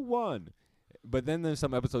like, who won? But then there's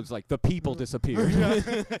some episodes like the people disappeared.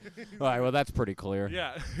 All right, well, that's pretty clear.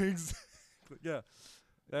 Yeah, exactly. Yeah,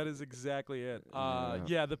 that is exactly it. Yeah.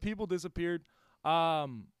 Yeah, the people disappeared. Yeah,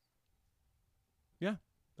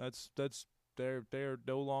 that's they're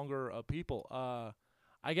no longer a people.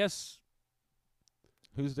 I guess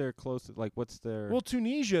Who's their closest? Like, what's their? Well,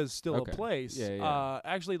 Tunisia is still Okay. a place. Yeah, yeah.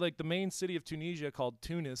 Actually, like the main city of Tunisia called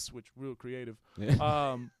Tunis, which real creative.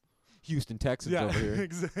 Yeah. Houston, Texas Yeah, over here.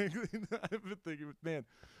 exactly. I've been thinking, man,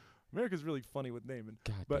 America's really funny with naming.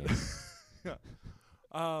 God But damn.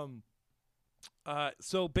 yeah.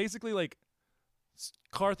 So basically, like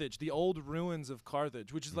Carthage, the old ruins of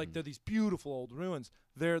Carthage, which is like they're these beautiful old ruins.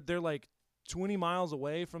 They're like 20 miles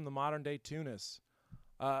away from the modern day Tunis.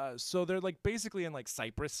 So they're like basically in like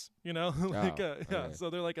Cyprus, you know, like okay. So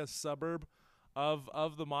they're like a suburb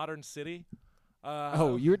of the modern city.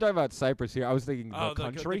 Oh, you were talking about Cyprus here. I was thinking the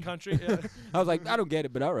country. The country. Yeah. I was like, I don't get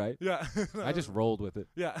it, but all right. Yeah. I just rolled with it.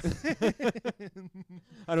 Yeah.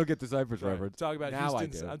 I don't get the Cyprus Right. reference. Talk about Now I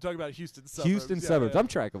Houston. do. I'm talking about Houston suburbs. Houston Yeah, suburbs. yeah. I'm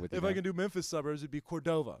tracking with you. If I can do Memphis suburbs, it'd be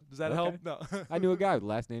Cordova. Does that Okay. help? No. I knew a guy with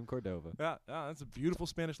last name Cordova. Yeah, that's a beautiful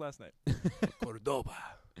Spanish last name. Cordova.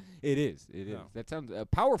 It is. It is. Yeah. That sounds a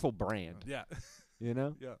powerful brand. Yeah. You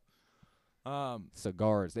know, Yeah.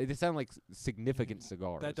 cigars. They sound like significant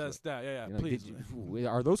cigars. That does that. Yeah, You know, please.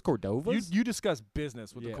 are those Cordovas? You discuss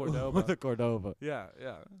business with the Cordova. with the Cordova. Yeah,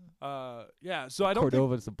 yeah. Yeah, so I don't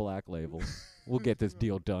Cordova's the black label. We'll get this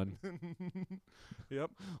deal done.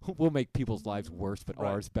 Yep. We'll make people's lives worse, but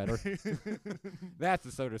Right. ours better. That's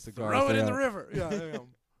the sort of cigar. Throw it they in the are. river. Yeah, yeah.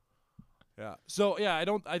 Yeah. So, yeah,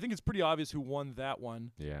 I think it's pretty obvious who won that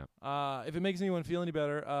one. Yeah. If it makes anyone feel any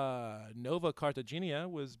better, Nova Cartagena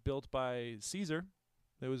was built by Caesar.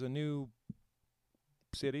 There was a new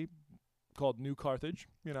city called New Carthage,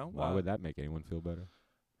 you know. Why would that make anyone feel better?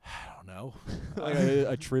 I don't know. Like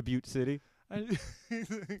a tribute city?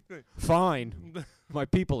 Fine. My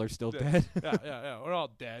people are still dead. yeah. We're all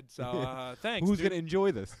dead. So thanks. Who's dude. going to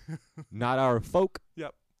enjoy this? Not our folk.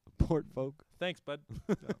 Yep. Port folk. Thanks, bud.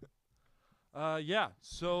 Yeah.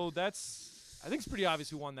 So I think it's pretty obvious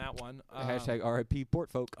who won that one. Hashtag RIP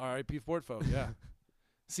Port folk. R.I.P. Fort folk. Yeah.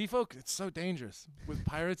 Sea folk. It's so dangerous with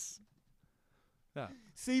pirates. Yeah.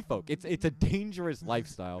 Sea folk. It's a dangerous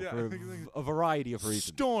lifestyle Yeah. for a variety of reasons.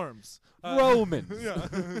 Storms. Romans. Yeah.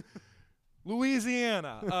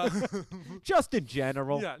 Louisiana. Just in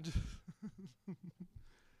general. Yeah.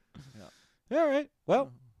 All right.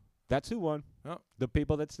 Well, that's who won. Yeah. The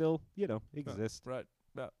people that still, exist. Right.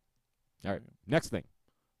 Yeah. All right. Next thing.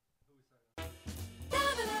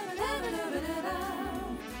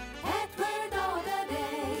 Hat word of the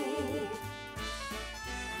day.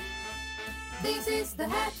 This is the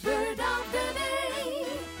hat word of the day.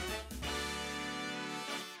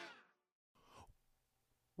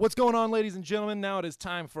 What's going on, ladies and gentlemen? Now it is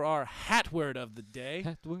time for our hat word of the day.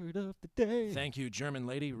 Hat word of the day. Thank you, German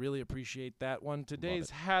lady. Really appreciate that one. Today's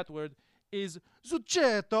hat word is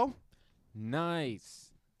zucchetto. Nice.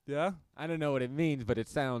 Yeah? I don't know what it means, but it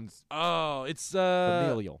sounds Oh, it's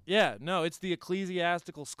familial. Yeah, no, it's the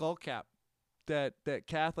ecclesiastical skull cap that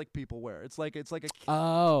Catholic people wear. It's like a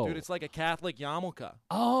Oh. dude, it's like a Catholic yarmulke.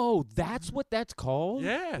 Oh, that's what that's called?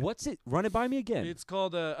 Yeah. What's it? Run it by me again. It's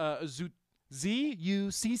called Zucchetto.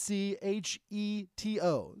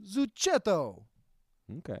 Zucchetto.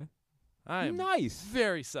 Okay. I'm Nice.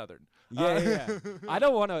 very southern. Yeah. I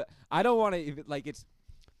don't want to like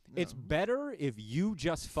it's better if you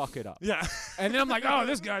just fuck it up. Yeah. And then I'm like, "Oh,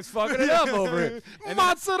 this guy's fucking it up over here." And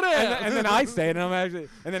Mozzarella. and then I say it, and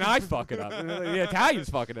then I fuck it up. And the Italians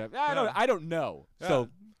fucking it up. I don't know. Yeah. So,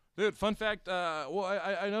 dude, fun fact. Well,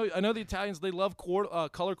 I know the Italians. They love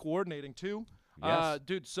color coordinating too. Yes.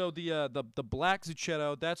 Dude. So the black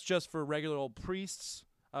zucchetto, that's just for regular old priests.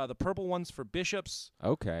 The purple one's for bishops.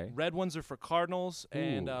 okay. Red ones are for cardinals,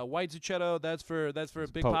 and Ooh. white zucchetto, that's for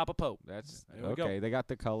Big Pope. Papa Pope. That's There we okay. go. They got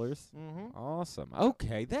the colors. Mm-hmm. Awesome.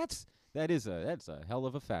 Okay, that's a hell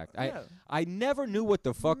of a fact. Yeah. I never knew what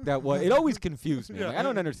the fuck that was. It always confused me. Yeah. Like, I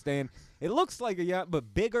don't understand. It looks like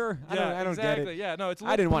but bigger. I don't exactly. get it. Yeah, no, it's.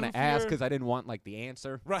 I didn't want to ask because because I didn't want like the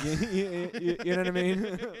answer. Right. You know what I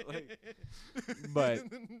mean? but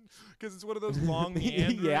because it's one of those long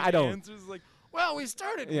meandering Yeah, I don't- answers. Like, well, we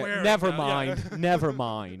started yeah, wearing. never them. mind. Yeah. Never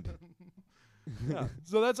mind. Yeah.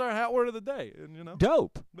 So that's our hat word of the day, and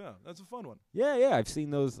Dope. yeah, that's a fun one. Yeah. I've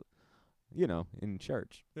seen those, in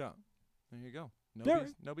church. Yeah, there you go. Yeah.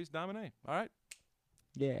 Nobody's dominate. All right.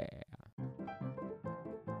 Yeah.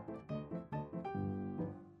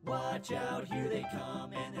 Watch out, here they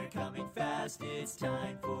come, and they're coming fast. It's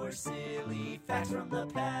time for silly facts from the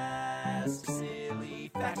past. Silly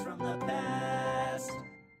facts from the past.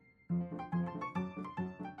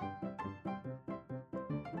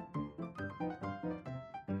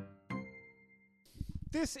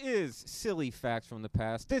 This is Silly Facts from the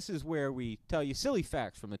Past. This is where we tell you silly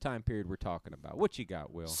facts from the time period we're talking about. What you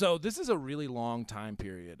got, Will? So this is a really long time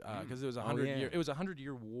period because it was a 100-year. It was a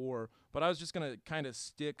 100-year war. But I was just gonna kind of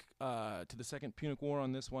stick to the Second Punic War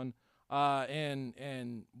on this one. And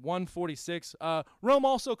 146, Rome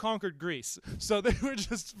also conquered Greece. So they were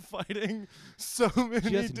just fighting so many.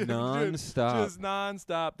 Just nonstop. Just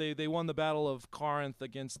nonstop. They won the Battle of Corinth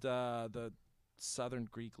against the Southern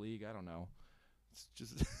Greek League. I don't know. It's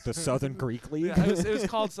just The Southern Greek League? Yeah, it was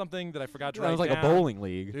called something that I forgot to write Sounds like down. a bowling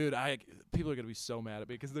league. Dude, people are going to be so mad at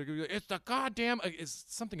me because they're going to be like, it's the goddamn, it's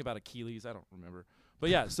something about Achilles. I don't remember. But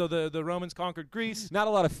yeah, so the Romans conquered Greece. Not a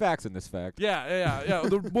lot of facts in this fact. Yeah.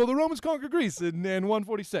 The Romans conquered Greece in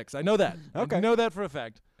 146. I know that. Okay. I know that for a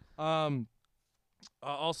fact. Also,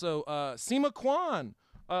 Sima Quan,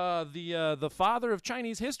 the father of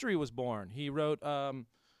Chinese history, was born. He wrote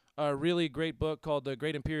a really great book called The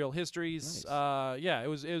Great Imperial Histories. Nice.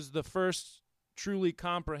 It was the first truly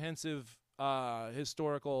comprehensive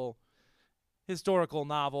historical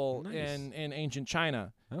novel Nice. in ancient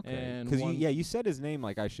China. Okay. And Because one- you said his name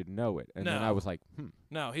like I should know it, and then No. I was like,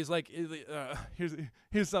 No, he's like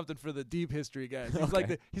here's something for the deep history guys. He's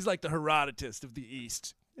Okay. he's like the Herodotus of the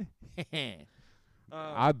East.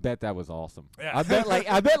 I bet that was awesome. Yeah. I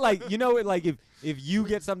bet like you know it like if you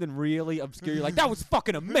get something really obscure, you're like that was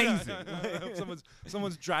fucking amazing.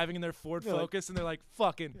 someone's driving in their Ford You're like, Focus and they're like,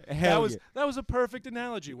 fucking Hell yeah. that was a perfect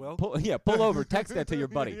analogy, Will. pull over, text that to your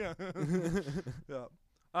buddy. Yeah.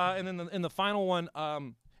 And then in the final one,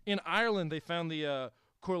 in Ireland they found the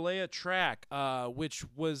Corlea track, which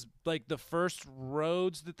was like the first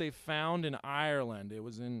roads that they found in Ireland. It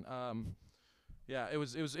was in it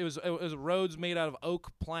was roads made out of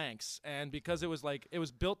oak planks, and because it was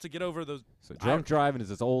built to get over those. So drunk driving is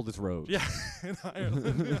as old as roads. Yeah, in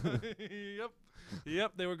Ireland.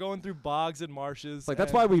 Yep. They were going through bogs and marshes. It's like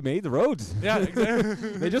that's why we made the roads. Yeah,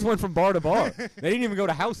 exactly. They just went from bar to bar. They didn't even go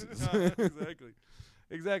to houses.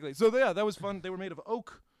 Exactly. So that was fun. They were made of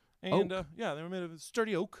oak, and they were made of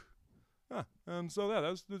sturdy oak. And so that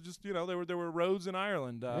was just there were roads in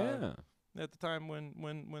Ireland. At the time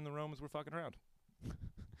when the Romans were fucking around.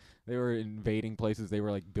 They were invading places. They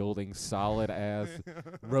were like building solid ass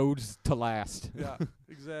roads to last. Yeah,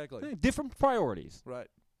 exactly. Different priorities. Right.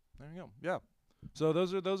 There you go. Yeah. So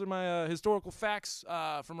those are my historical facts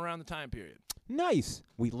from around the time period. Nice.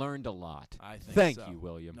 We learned a lot. I think Thank so. you,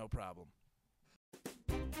 William. No problem.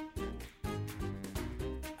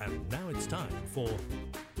 And now it's time for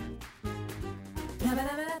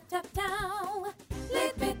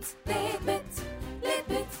Lit-bits, lit-bits,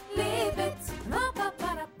 lit-bits, lit-bits,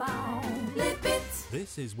 ra-ba-ba-da-bow. Lit-bits.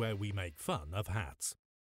 This is where we make fun of hats.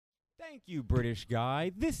 Thank you, British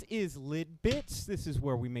guy. This is Lid Bits. This is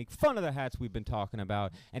where we make fun of the hats we've been talking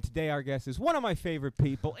about. And today our guest is one of my favorite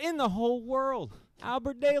people in the whole world,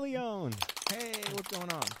 Albert De Leon. Hey, what's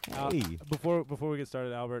going on? Hey. Before we get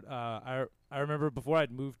started, Albert, I remember before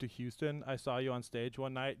I'd moved to Houston, I saw you on stage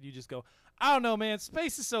one night. You just go, I don't know, man.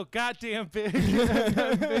 Space is so goddamn big.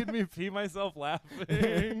 It made me pee myself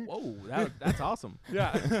laughing. Whoa, that's awesome.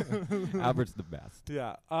 Yeah. Albert's the best.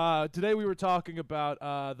 Yeah. Today we were talking about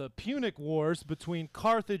the Punic Wars between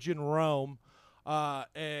Carthage and Rome,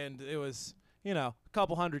 and it was a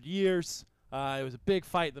couple hundred years. It was a big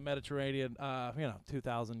fight in the Mediterranean,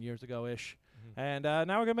 2,000 years ago ish. And now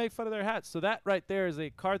we're gonna make fun of their hats. So that right there is a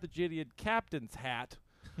Carthaginian captain's hat,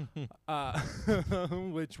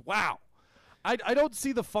 which wow, I don't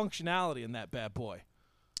see the functionality in that bad boy.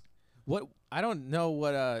 What? I don't know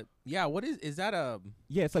what. What is that?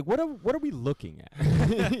 Yeah, it's like what are we looking at?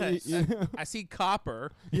 I see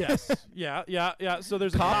copper. Yes. Yeah. So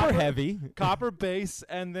there's Copper a heavy. copper base,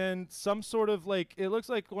 and then some sort of it looks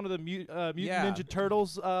like one of the Mutant Yeah. Ninja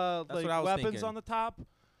Turtles what I was weapons thinking. on the top.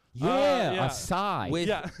 Yeah, yeah. a sigh. With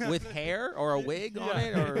Yeah. with hair or a wig on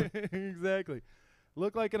it, or Exactly.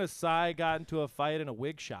 Looked like an Asai got into a fight in a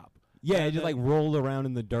wig shop. Yeah, And just then- like rolled around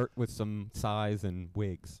in the dirt with some sighs and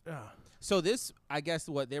wigs. Yeah. so this. I guess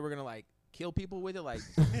what they were gonna kill people with it,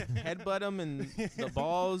 headbutt them in the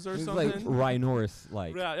balls or It's something. like rhinoceros,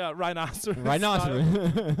 like Yeah, rhinoceros.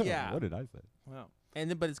 rhinoceros. Yeah. What did I say? Wow. and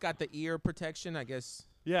then, but it's got the ear protection, I guess.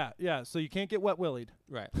 Yeah. So you can't get wet willied.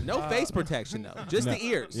 Right. No face protection though, just No. the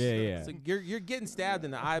ears. Yeah. So you're getting stabbed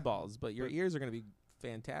in the eyeballs, but your ears are gonna be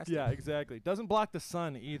fantastic. Yeah, exactly. Doesn't block the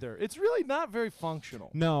sun either. It's really not very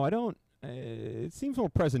functional. No, I don't. It seems more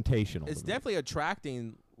presentational. It's to me. definitely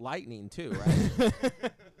attracting lightning too, right?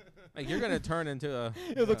 Like you're gonna turn into a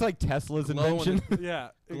It looks like Tesla's glow in invention. Yeah.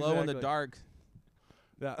 glow in the exactly. dark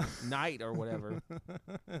Yeah. night or whatever.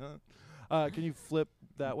 Can you flip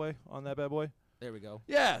that way on that bad boy? There we go.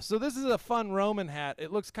 Yeah, so this is a fun Roman hat.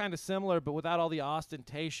 It looks kind of similar, but without all the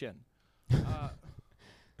ostentation.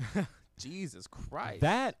 Jesus Christ.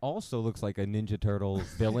 That also looks like a Ninja Turtles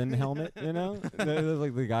villain helmet, you know? They're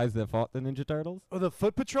like the guys that fought the Ninja Turtles. Oh, the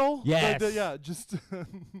Foot Patrol? Yes. Yeah, just.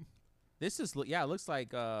 This is it looks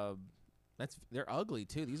like they're ugly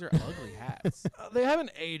too. These are ugly hats. They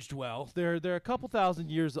haven't aged well. They're a couple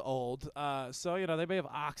thousand years old, so they may have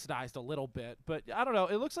oxidized a little bit. But I don't know.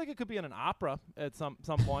 It looks like it could be in an opera at some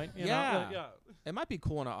point. You know? Yeah. It might be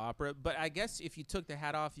cool in an opera, but I guess if you took the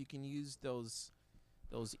hat off, you can use those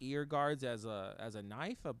ear guards as a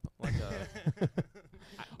knife,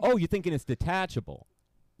 Oh, you're thinking it's detachable?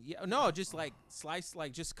 Yeah, no, just like slice,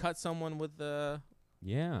 like just cut someone with the.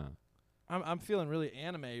 Yeah. I'm feeling really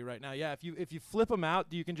anime right now. Yeah, if you flip them out,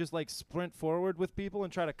 you can just like sprint forward with people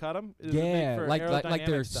and try to cut them. Yeah, like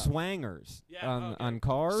they're stuff. swangers Yeah, on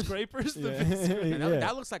cars. Scrapers. Yeah.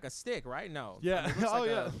 That looks like a stick, right? No. Yeah. It looks Oh like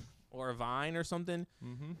yeah. or a vine or something.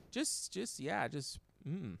 Mm-hmm. Just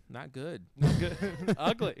not good. Not good.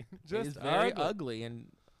 Ugly. It is Just very ugly and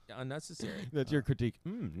unnecessary. That's your critique.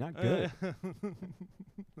 Not good.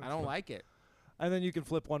 I don't like it. And then you can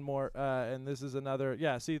flip one more, and this is another.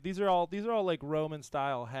 Yeah, see, these are all like Roman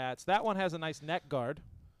style hats. That one has a nice neck guard.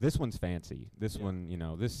 This one's fancy. This Yeah.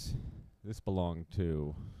 one, this belonged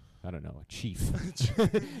to, I don't know, a chief.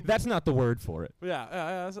 That's not the word for it.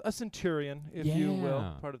 Yeah, a centurion, if you will,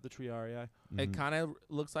 Yeah. part of the triarii. It kind of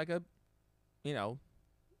looks like a,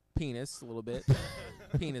 penis a little bit.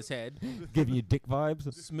 Penis head. Giving you dick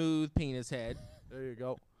vibes. Smooth penis head There you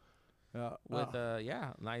go. Yeah,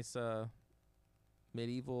 with nice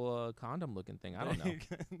medieval condom looking thing. I don't know.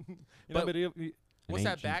 But What's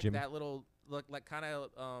that ancient back? gym- That little look like kind of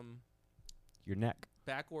Your neck.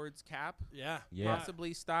 backwards cap, yeah, Yeah.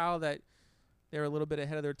 possibly style that they're a little bit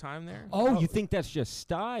ahead of their time there. Oh, you think that's just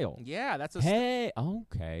style? Yeah, that's a Hey,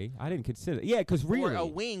 okay. I didn't consider. Yeah, because really, or a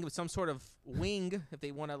wing, some sort of wing if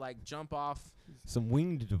they want to like jump off. some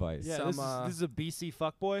winged device. Yeah, Some, this is a BC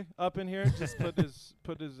fuckboy up in here. Just put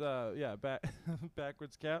his back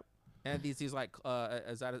backwards cap. And these like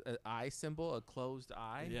is that an eye symbol, a closed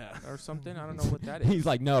eye, Yeah. or something? I don't know what that is. He's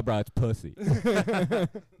like, no, bro, it's pussy.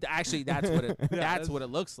 Actually, that's what it that's- what it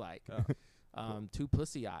looks like. Two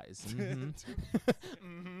pussy eyes.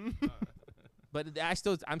 But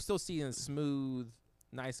I'm still seeing a smooth,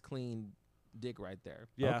 nice, clean dick right there.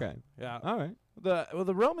 Yeah. Okay. Yeah. All right.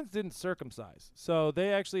 The Romans didn't circumcise, so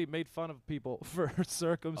they actually made fun of people for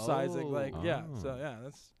circumcising. Oh. So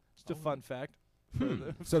that's just a fun fact.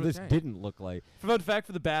 So this Okay. didn't look like. Fun fact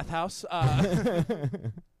for the bathhouse.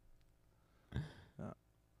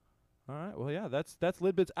 All right. Well, yeah, that's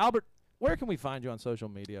Lidbits. Albert, where can we find you on social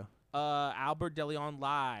media? Albert DeLeon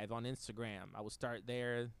Live on Instagram. I will start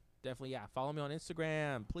there. Definitely, yeah. Follow me on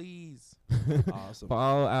Instagram, please. Awesome.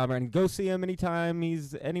 Follow Albert and go see him anytime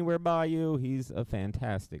he's anywhere by you. He's a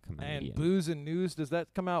fantastic comedian. And Booze and News, does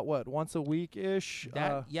that come out, once a week ish?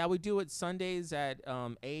 Yeah, we do it Sundays at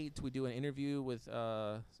 8. We do an interview with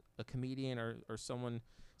a comedian or someone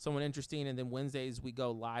interesting, and then Wednesdays we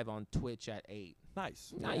go live on Twitch at 8.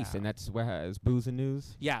 Nice. Nice, Yeah. and that's where has Booze and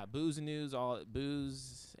News. Yeah, Booze and News, all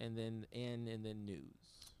booze and then N and then news.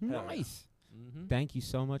 Hell yeah. Nice. Mm-hmm. Thank you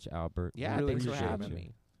so much, Albert. Yeah, Really thanks for appreciate having you.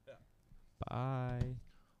 me. Bye.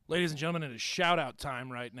 Ladies and gentlemen, it is shout-out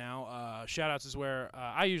time right now. Shout-outs is where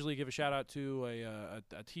I usually give a shout-out to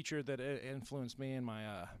a teacher that influenced me in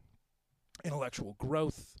my intellectual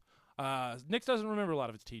growth. Nick doesn't remember a lot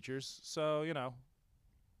of his teachers, so,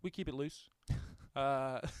 we keep it loose.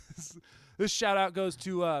 This shout-out goes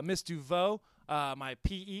to Miss Duveau, my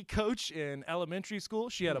PE coach in elementary school.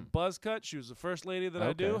 She had a buzz cut. She was the first lady that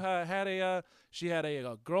I do. She had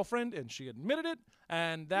a girlfriend, and she admitted it,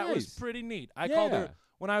 and that was Nice. pretty neat. I called her Yeah.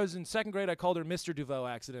 when I was in second grade. I called her Mr. Duveau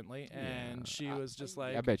accidentally, and she was just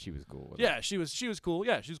like, I bet she was cool with it. yeah, she was cool.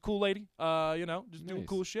 Yeah, she was a cool lady. Just doing Nice.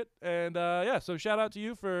 cool shit. And so shout out to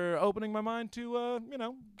you for opening my mind to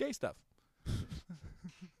gay stuff.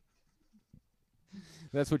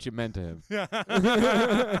 That's what you meant to him. Yeah.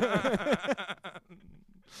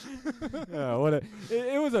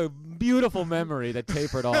 It was a beautiful memory that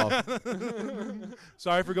tapered off.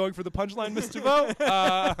 Sorry for going for the punchline, Miss Duveau.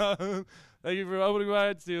 Thank you for opening my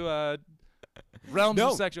mind to realms No.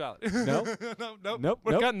 of sexuality. No. Nope.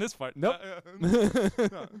 We're Nope. cutting this part. Nope.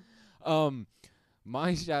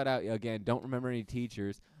 My shout out again. Don't remember any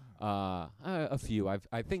teachers. A few.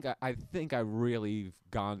 I think I really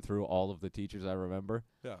gone through all of the teachers I remember.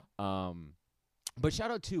 Yeah. But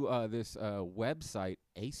shout out to this website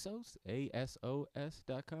ASOS,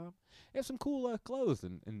 ASOS.com. They have some cool clothes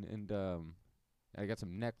and I got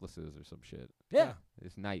some necklaces or some shit. Yeah.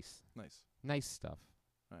 It's nice. Nice Stuff.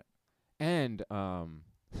 Right. And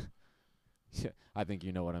I think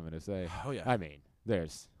you know what I'm gonna say. Oh yeah. I mean,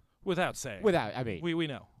 there's Without saying. I mean, We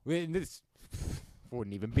know. this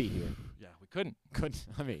wouldn't even be here. Yeah, we couldn't.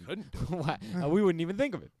 I mean, Couldn't do why, we wouldn't even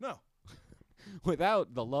think of it No.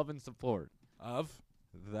 without the love and support Of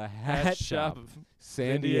the Hat Shop, of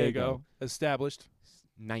San Diego, established.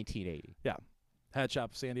 1980. Hat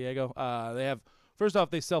Shop San Diego. They have, first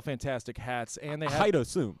off, they sell fantastic hats, and they have, I'd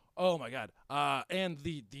assume. oh my God, and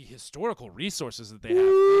the historical resources that they have.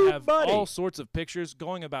 They have buddy. all sorts of pictures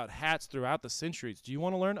going about hats throughout the centuries. Do you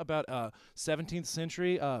want to learn about 17th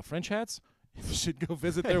century French hats? You should go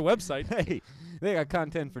visit their website. Hey, they got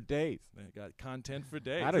content for days. They got content for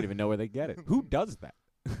days. I don't even know where they get it. Who does that?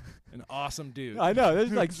 An awesome dude. I know. This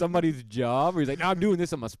is like somebody's job where he's like, no, I'm doing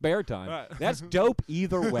this in my spare time. Right. That's dope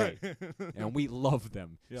either way. And we love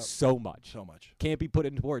them Yep. so much. So much. Can't be put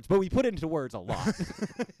into words, but we put it into words a lot.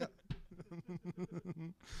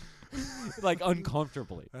 Like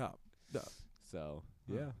uncomfortably. Yeah. Yeah. So,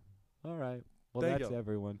 yeah. All right. Well, Thank that's you.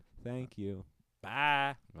 everyone. Thank you.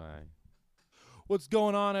 Bye. Bye. What's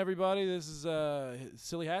going on, everybody? This is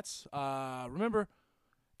Silly Hats. Remember,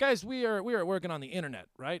 guys, we are working on the internet,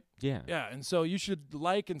 right? Yeah. Yeah, and so you should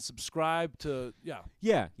like and subscribe to Yeah.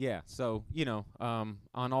 So, on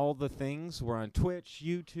all the things, we're on Twitch,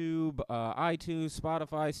 YouTube, iTunes,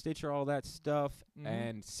 Spotify, Stitcher, all that stuff, Mhm.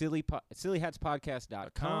 and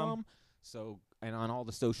sillyhatspodcast.com. So, and on all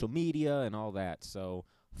the social media and all that. So,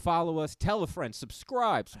 follow us, tell a friend,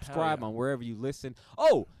 subscribe yeah. on wherever you listen.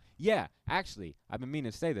 Oh, yeah, actually, I've been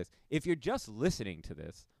meaning to say this. If you're just listening to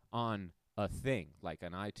this on a thing, like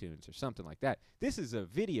on iTunes or something like that, this is a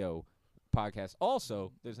video podcast.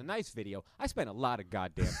 Also, there's a nice video. I spent a lot of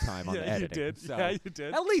goddamn time on the Yeah, you editing. did. So Yeah, you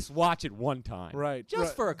did. at least watch it one time. Right. Just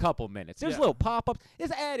right. for a couple minutes. There's Yeah. little pop-ups.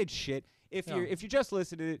 There's added shit. If Yeah. you're just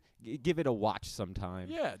listening to it, give it a watch sometime.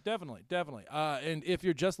 Yeah, definitely. And if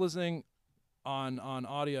you're just listening on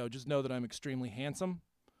audio, just know that I'm extremely handsome.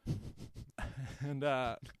 and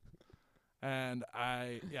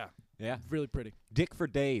Yeah. really pretty. Dick for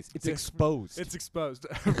days. It's Dick- exposed. It's exposed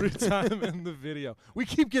every time in the video. We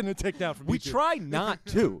keep getting it taken down from we YouTube. try not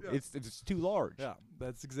to. Yeah. It's too large. Yeah,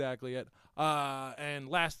 that's exactly it. And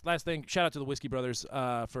last thing, shout out to the Whiskey Brothers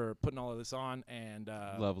for putting all of this on. And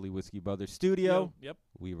Lovely Whiskey Brothers Studio. Yep.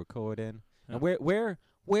 We record in. Yeah. And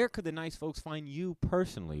where could the nice folks find you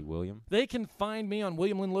personally, William? They can find me on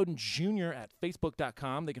William Lynn Loden Jr. at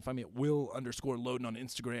Facebook.com. They can find me at Will_Loden on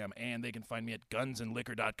Instagram. And they can find me at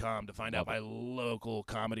gunsandliquor.com to find out my local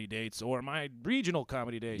comedy dates or my regional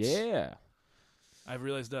comedy dates. Yeah. I've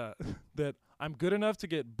realized that I'm good enough to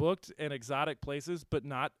get booked in exotic places, but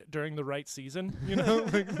not during the right season. You know,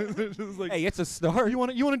 it's just like, Hey, it's a start. you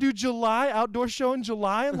want to do July outdoor show in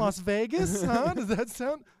July in Las Vegas? Huh? Does that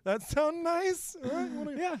sound nice? All right, you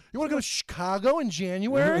want to go to Chicago in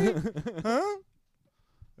January? Huh?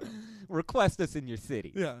 Request us in your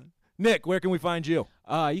city. Yeah. Nick, where can we find you?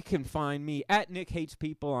 You can find me at Nick Hates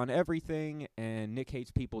People on everything and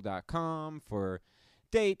nickhatespeople.com for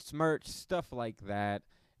dates, merch, stuff like that.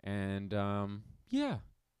 And, yeah.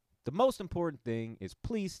 The most important thing is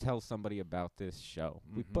please tell somebody about this show.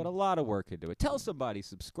 We put a lot of work into it. Tell somebody,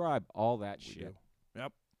 subscribe, all that shit. do.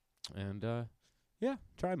 Yep. And, yeah,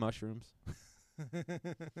 try mushrooms. I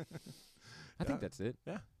think that's it.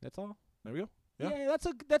 Yeah. That's all. There we go. Yeah. Yeah,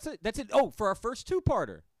 that's it. Oh, for our first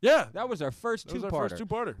two-parter. Yeah. That was our first That was two-parter. our first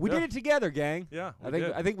two-parter. We did it together, gang. Yeah.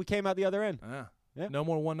 I think we came out the other end. Yeah. Yeah. No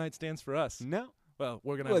more one-night stands for us. No. Well,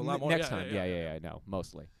 we're going to have a lot more. Next time. Yeah, no,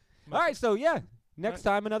 mostly. Mostly. All right, so yeah, next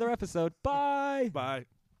time another episode. Bye. Bye.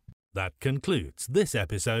 That concludes this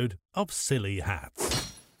episode of Silly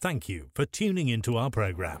Hats. Thank you for tuning into our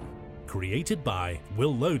program. Created by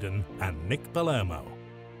Will Loden and Nick Palermo.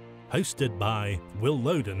 Hosted by Will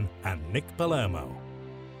Loden and Nick Palermo.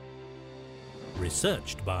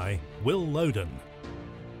 Researched by Will Loden.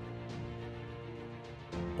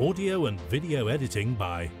 Audio and video editing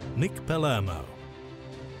by Nick Palermo.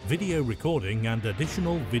 Video recording and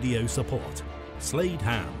additional video support, Slade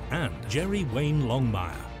Ham and Jerry Wayne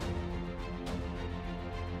Longmire.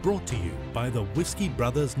 Brought to you by the Whiskey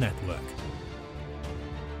Brothers Network.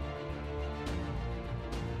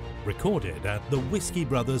 Recorded at the Whiskey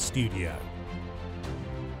Brothers Studio.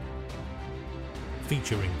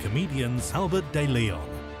 Featuring comedians Albert De Leon.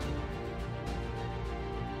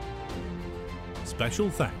 Special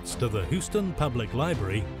thanks to the Houston Public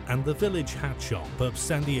Library and the Village Hat Shop of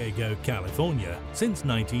San Diego, California since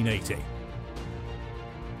 1980.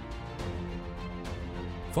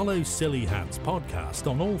 Follow Silly Hats Podcast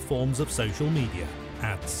on all forms of social media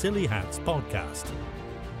at Silly Hats Podcast.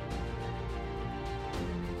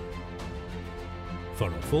 For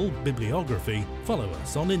a full bibliography, follow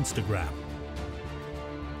us on Instagram.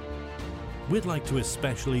 We'd like to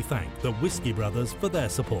especially thank the Whiskey Brothers for their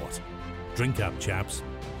support. Drink up, chaps.